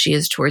loving she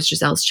is towards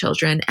Giselle's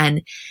children.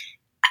 And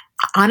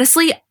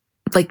honestly,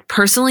 like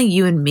personally,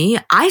 you and me,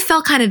 I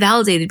felt kind of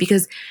validated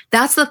because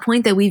that's the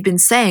point that we've been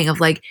saying of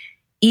like,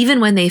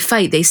 even when they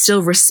fight, they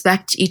still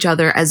respect each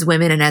other as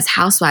women and as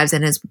housewives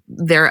and as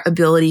their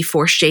ability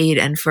for shade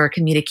and for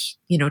comedic,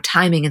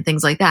 timing and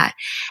things like that.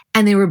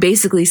 And they were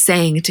basically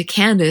saying to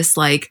Candace,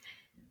 like,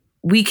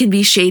 we can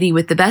be shady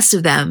with the best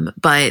of them,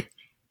 but,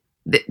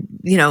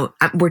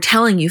 we're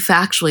telling you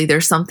factually,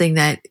 there's something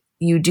that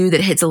you do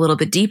that hits a little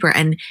bit deeper.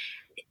 And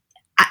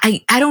I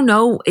don't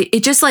know.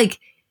 It just like,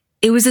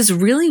 it was this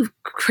really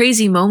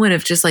crazy moment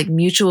of just like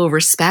mutual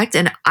respect.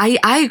 And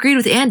I agreed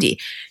with Andy.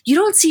 You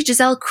don't see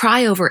Giselle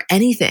cry over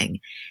anything.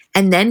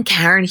 And then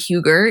Karen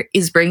Huger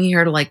is bringing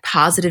her to like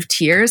positive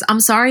tears. I'm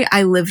sorry.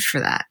 I lived for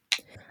that.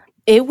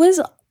 It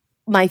was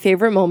my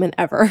favorite moment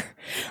ever.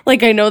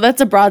 Like, I know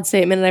that's a broad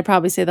statement and I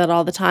probably say that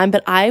all the time,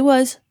 but I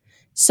was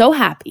so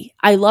happy.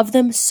 I love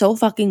them so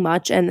fucking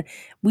much. And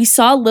we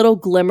saw little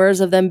glimmers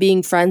of them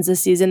being friends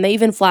this season. They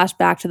even flashed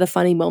back to the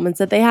funny moments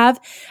that they have.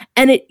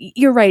 And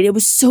you're right. It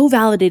was so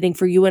validating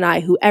for you and I,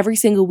 who every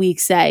single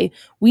week say,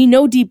 we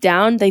know deep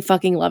down they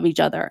fucking love each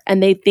other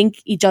and they think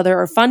each other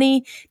are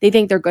funny. They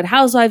think they're good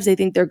housewives. They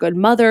think they're good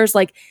mothers.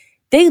 Like,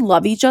 they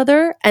love each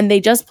other and they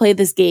just play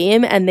this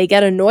game and they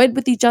get annoyed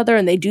with each other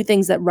and they do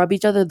things that rub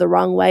each other the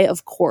wrong way,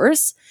 of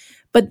course.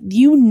 But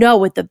you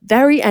know, at the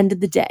very end of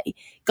the day,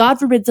 God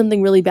forbid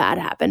something really bad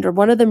happened or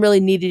one of them really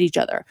needed each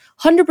other,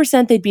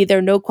 100% they'd be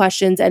there, no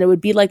questions, and it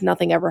would be like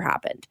nothing ever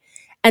happened.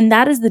 And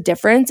that is the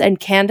difference. And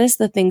Candace,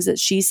 the things that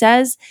she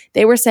says,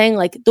 they were saying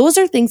like, those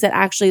are things that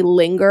actually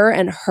linger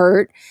and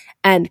hurt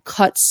and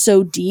cut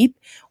so deep.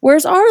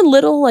 Whereas our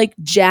little like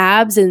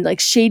jabs and like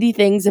shady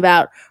things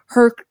about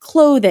her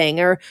clothing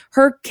or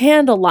her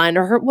candle line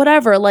or her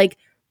whatever, like,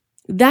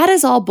 that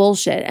is all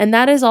bullshit. And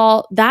that is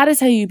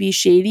how you be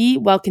shady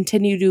while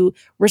continue to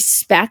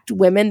respect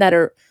women that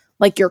are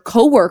like your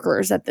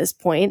coworkers at this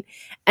point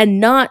and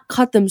not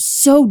cut them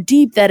so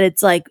deep that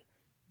it's like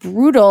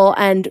brutal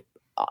and,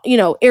 you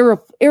know,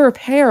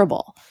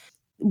 irreparable.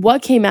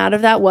 What came out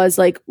of that was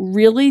like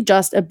really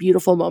just a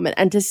beautiful moment.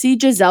 And to see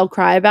Giselle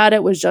cry about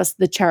it was just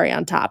the cherry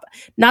on top.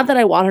 Not that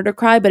I want her to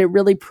cry, but it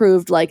really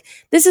proved like,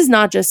 this is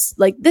not just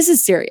like, this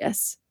is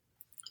serious.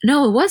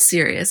 No, it was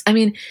serious. I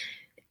mean,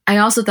 I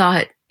also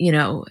thought, you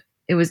know,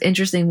 it was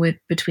interesting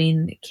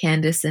between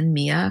Candace and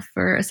Mia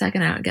for a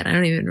second. I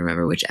don't even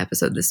remember which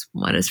episode this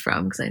one is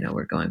from because I know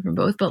we're going from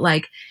both, but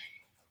like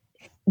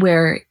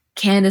where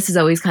Candace has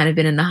always kind of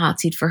been in the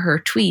hot seat for her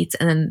tweets.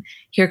 And then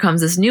here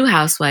comes this new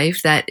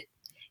housewife that,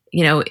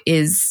 you know,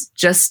 is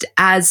just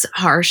as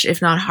harsh,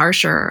 if not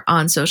harsher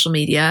on social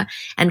media.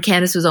 And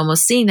Candace was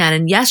almost seeing that.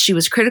 And yes, she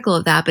was critical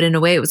of that, but in a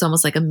way it was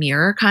almost like a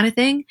mirror kind of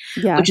thing,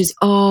 which is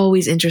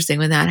always interesting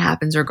when that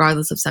happens,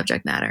 regardless of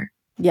subject matter.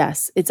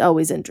 Yes, it's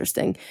always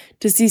interesting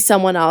to see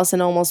someone else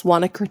and almost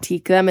want to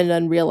critique them and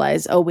then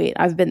realize, oh, wait,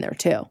 I've been there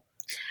too.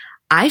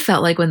 I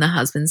felt like when the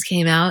husbands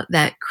came out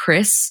that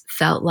Chris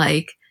felt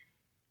like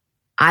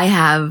I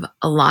have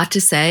a lot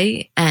to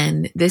say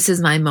and this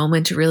is my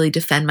moment to really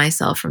defend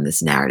myself from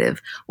this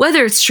narrative.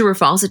 Whether it's true or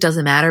false, it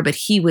doesn't matter, but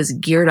he was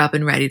geared up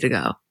and ready to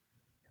go.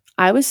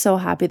 I was so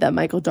happy that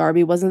Michael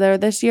Darby wasn't there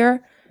this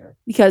year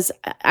because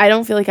I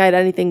don't feel like I had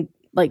anything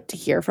like to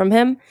hear from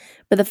him.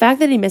 But the fact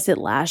that he missed it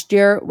last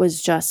year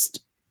was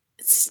just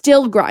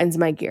still grinds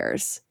my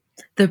gears.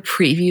 The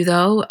preview,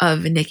 though,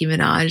 of Nicki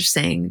Minaj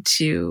saying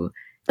to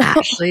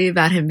Ashley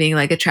about him being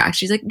like attracted.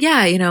 She's like,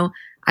 yeah, you know,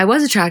 I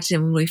was attracted to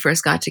him when we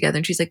first got together.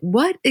 And she's like,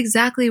 what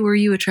exactly were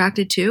you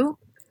attracted to?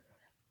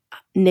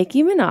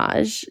 Nicki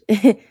Minaj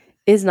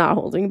is not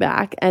holding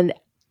back. And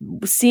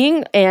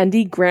seeing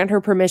Andy grant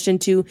her permission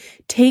to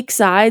take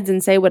sides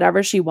and say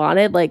whatever she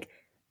wanted, like,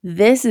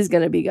 this is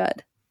going to be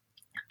good.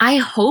 I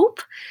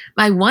hope,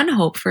 my one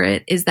hope for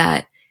it is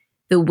that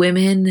the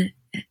women,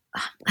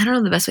 I don't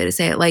know the best way to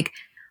say it, like,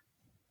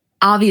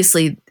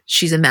 obviously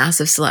she's a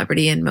massive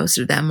celebrity and most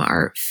of them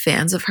are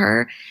fans of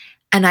her.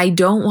 And I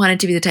don't want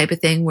it to be the type of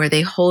thing where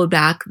they hold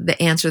back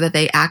the answer that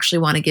they actually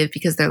want to give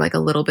because they're like a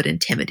little bit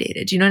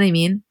intimidated. Do you know what I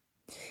mean?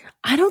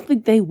 I don't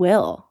think they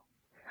will.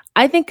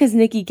 I think because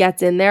Nicki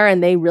gets in there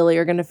and they really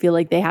are going to feel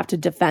like they have to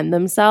defend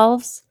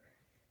themselves.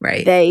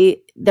 Right.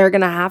 They're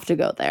going to have to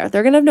go there.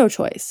 They're going to have no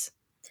choice.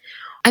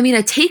 I mean,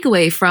 a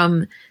takeaway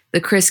from the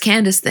Chris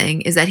Candace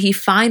thing is that he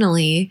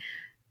finally,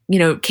 you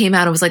know, came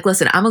out and was like,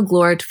 listen, I'm a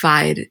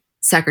glorified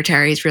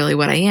secretary is really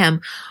what I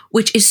am,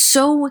 which is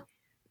so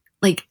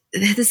like,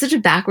 this is such a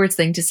backwards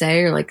thing to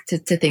say or like to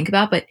think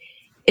about, but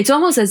it's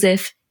almost as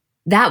if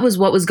that was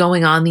what was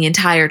going on the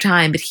entire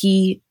time, but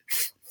he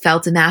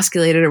felt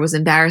emasculated or was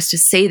embarrassed to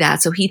say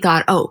that. So he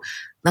thought, oh,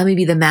 let me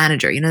be the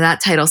manager. You know,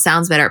 that title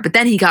sounds better. But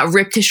then he got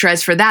ripped to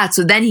shreds for that.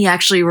 So then he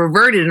actually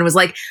reverted and was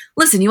like,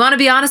 listen, you want to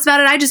be honest about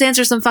it? I just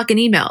answer some fucking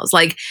emails.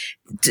 Like,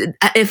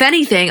 if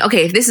anything,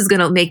 okay, if this is going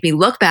to make me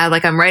look bad,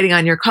 like I'm writing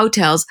on your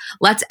coattails,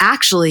 let's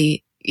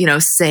actually, you know,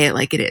 say it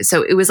like it is.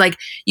 So it was like,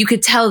 you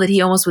could tell that he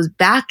almost was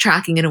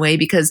backtracking in a way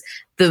because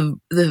the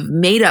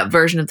made up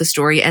version of the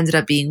story ended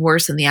up being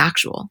worse than the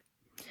actual.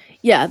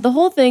 Yeah, the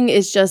whole thing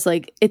is just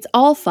like, it's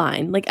all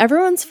fine. Like,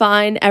 everyone's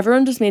fine.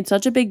 Everyone just made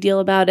such a big deal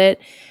about it.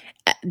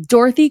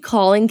 Dorothy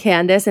calling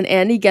Candace and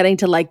Andy getting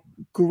to like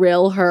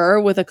grill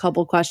her with a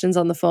couple questions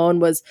on the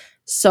phone was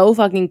so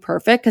fucking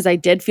perfect because I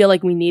did feel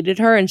like we needed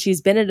her and she's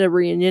been at a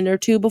reunion or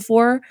two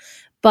before.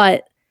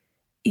 But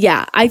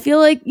yeah, I feel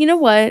like, you know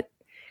what?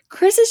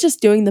 Chris is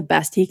just doing the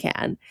best he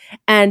can.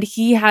 And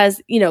he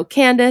has, you know,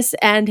 Candace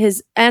and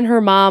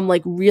her mom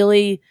like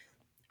really,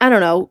 I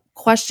don't know,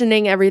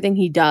 questioning everything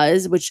he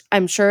does, which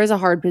I'm sure is a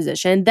hard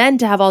position. Then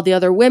to have all the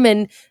other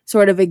women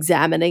sort of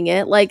examining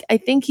it. Like, I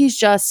think he's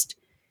just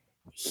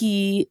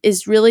he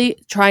is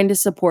really trying to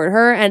support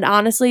her. And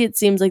honestly, it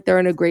seems like they're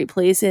in a great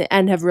place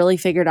and have really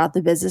figured out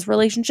the business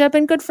relationship,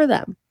 and good for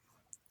them.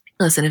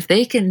 Listen, if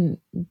they can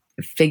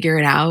figure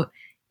it out,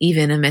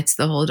 even amidst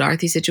the whole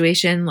Dorothy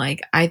situation,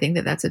 like, I think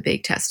that that's a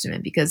big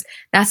testament, because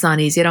that's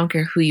not easy. I don't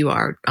care who you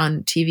are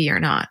on TV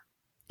or not.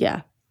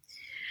 Yeah.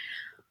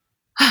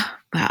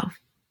 Wow.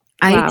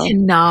 I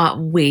cannot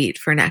wait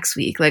for next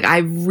week. Like, I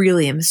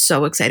really am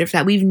so excited for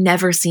that. We've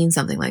never seen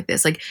something like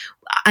this. Like,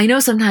 I know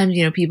sometimes,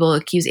 people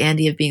accuse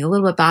Andy of being a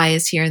little bit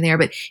biased here and there,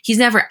 but he's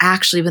never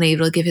actually been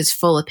able to give his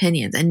full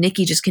opinions. And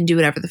Nikki just can do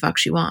whatever the fuck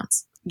she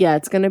wants. Yeah,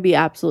 it's going to be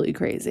absolutely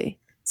crazy.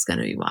 It's going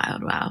to be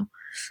wild. Wow.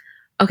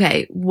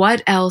 Okay,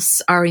 what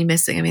else are we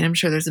missing? I mean, I'm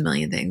sure there's a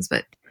million things,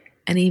 but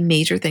any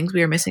major things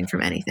we are missing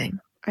from anything?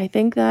 I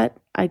think that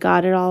I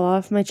got it all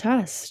off my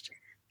chest.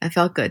 That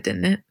felt good,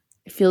 didn't it?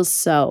 It feels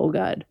so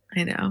good.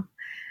 I know.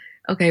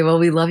 Okay, well,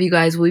 we love you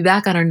guys. We'll be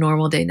back on our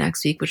normal day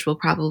next week, which will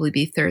probably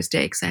be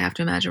Thursday, because I have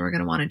to imagine we're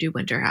going to want to do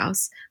Winter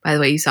House. By the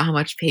way, you saw how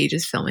much Paige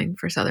is filming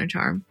for Southern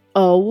Charm.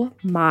 Oh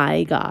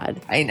my God.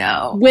 I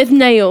know. With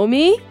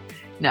Naomi?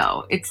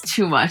 No, it's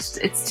too much.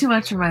 It's too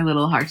much for my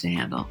little heart to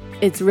handle.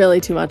 It's really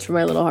too much for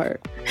my little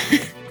heart.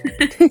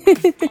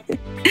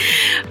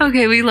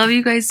 Okay, we love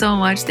you guys so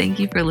much. Thank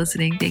you for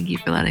listening. Thank you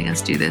for letting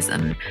us do this.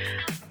 And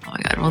oh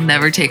my God, we'll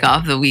never take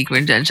off the week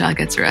when Jen Shah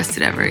gets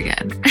arrested ever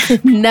again.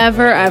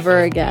 Never, ever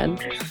again.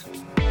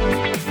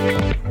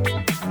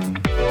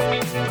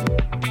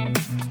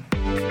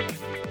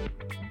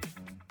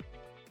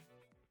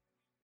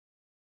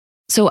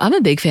 So I'm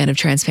a big fan of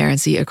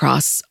transparency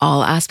across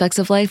all aspects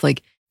of life.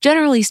 Like,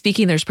 generally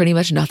speaking, there's pretty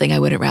much nothing I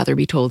wouldn't rather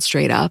be told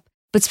straight up.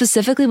 But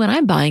specifically when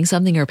I'm buying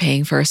something or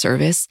paying for a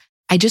service,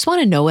 I just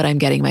want to know what I'm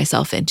getting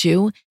myself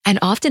into. And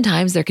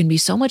oftentimes there can be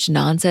so much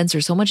nonsense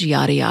or so much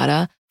yada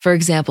yada. For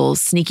example,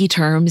 sneaky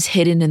terms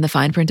hidden in the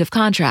fine print of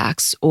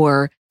contracts,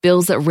 or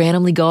bills that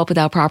randomly go up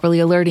without properly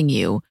alerting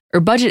you,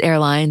 or budget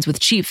airlines with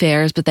cheap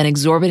fares but then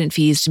exorbitant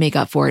fees to make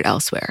up for it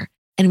elsewhere.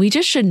 And we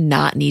just should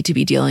not need to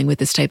be dealing with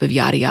this type of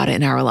yada yada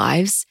in our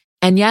lives.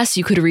 And yes,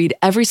 you could read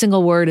every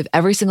single word of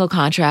every single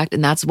contract,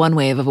 and that's one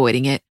way of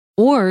avoiding it.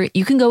 Or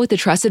you can go with a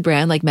trusted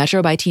brand like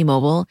Metro by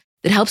T-Mobile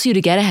that helps you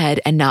to get ahead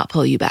and not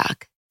pull you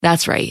back.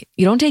 That's right.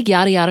 You don't take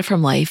yada yada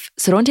from life,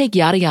 so don't take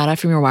yada yada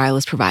from your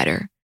wireless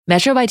provider.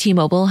 Metro by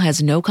T-Mobile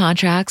has no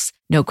contracts,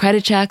 no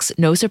credit checks,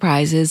 no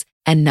surprises,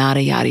 and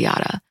nada yada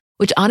yada,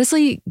 which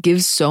honestly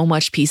gives so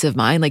much peace of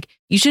mind. Like,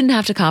 you shouldn't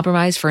have to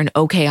compromise for an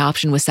okay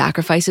option with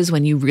sacrifices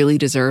when you really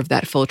deserve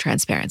that full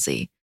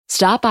transparency.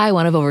 Stop by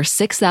one of over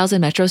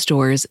 6,000 Metro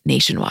stores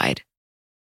nationwide.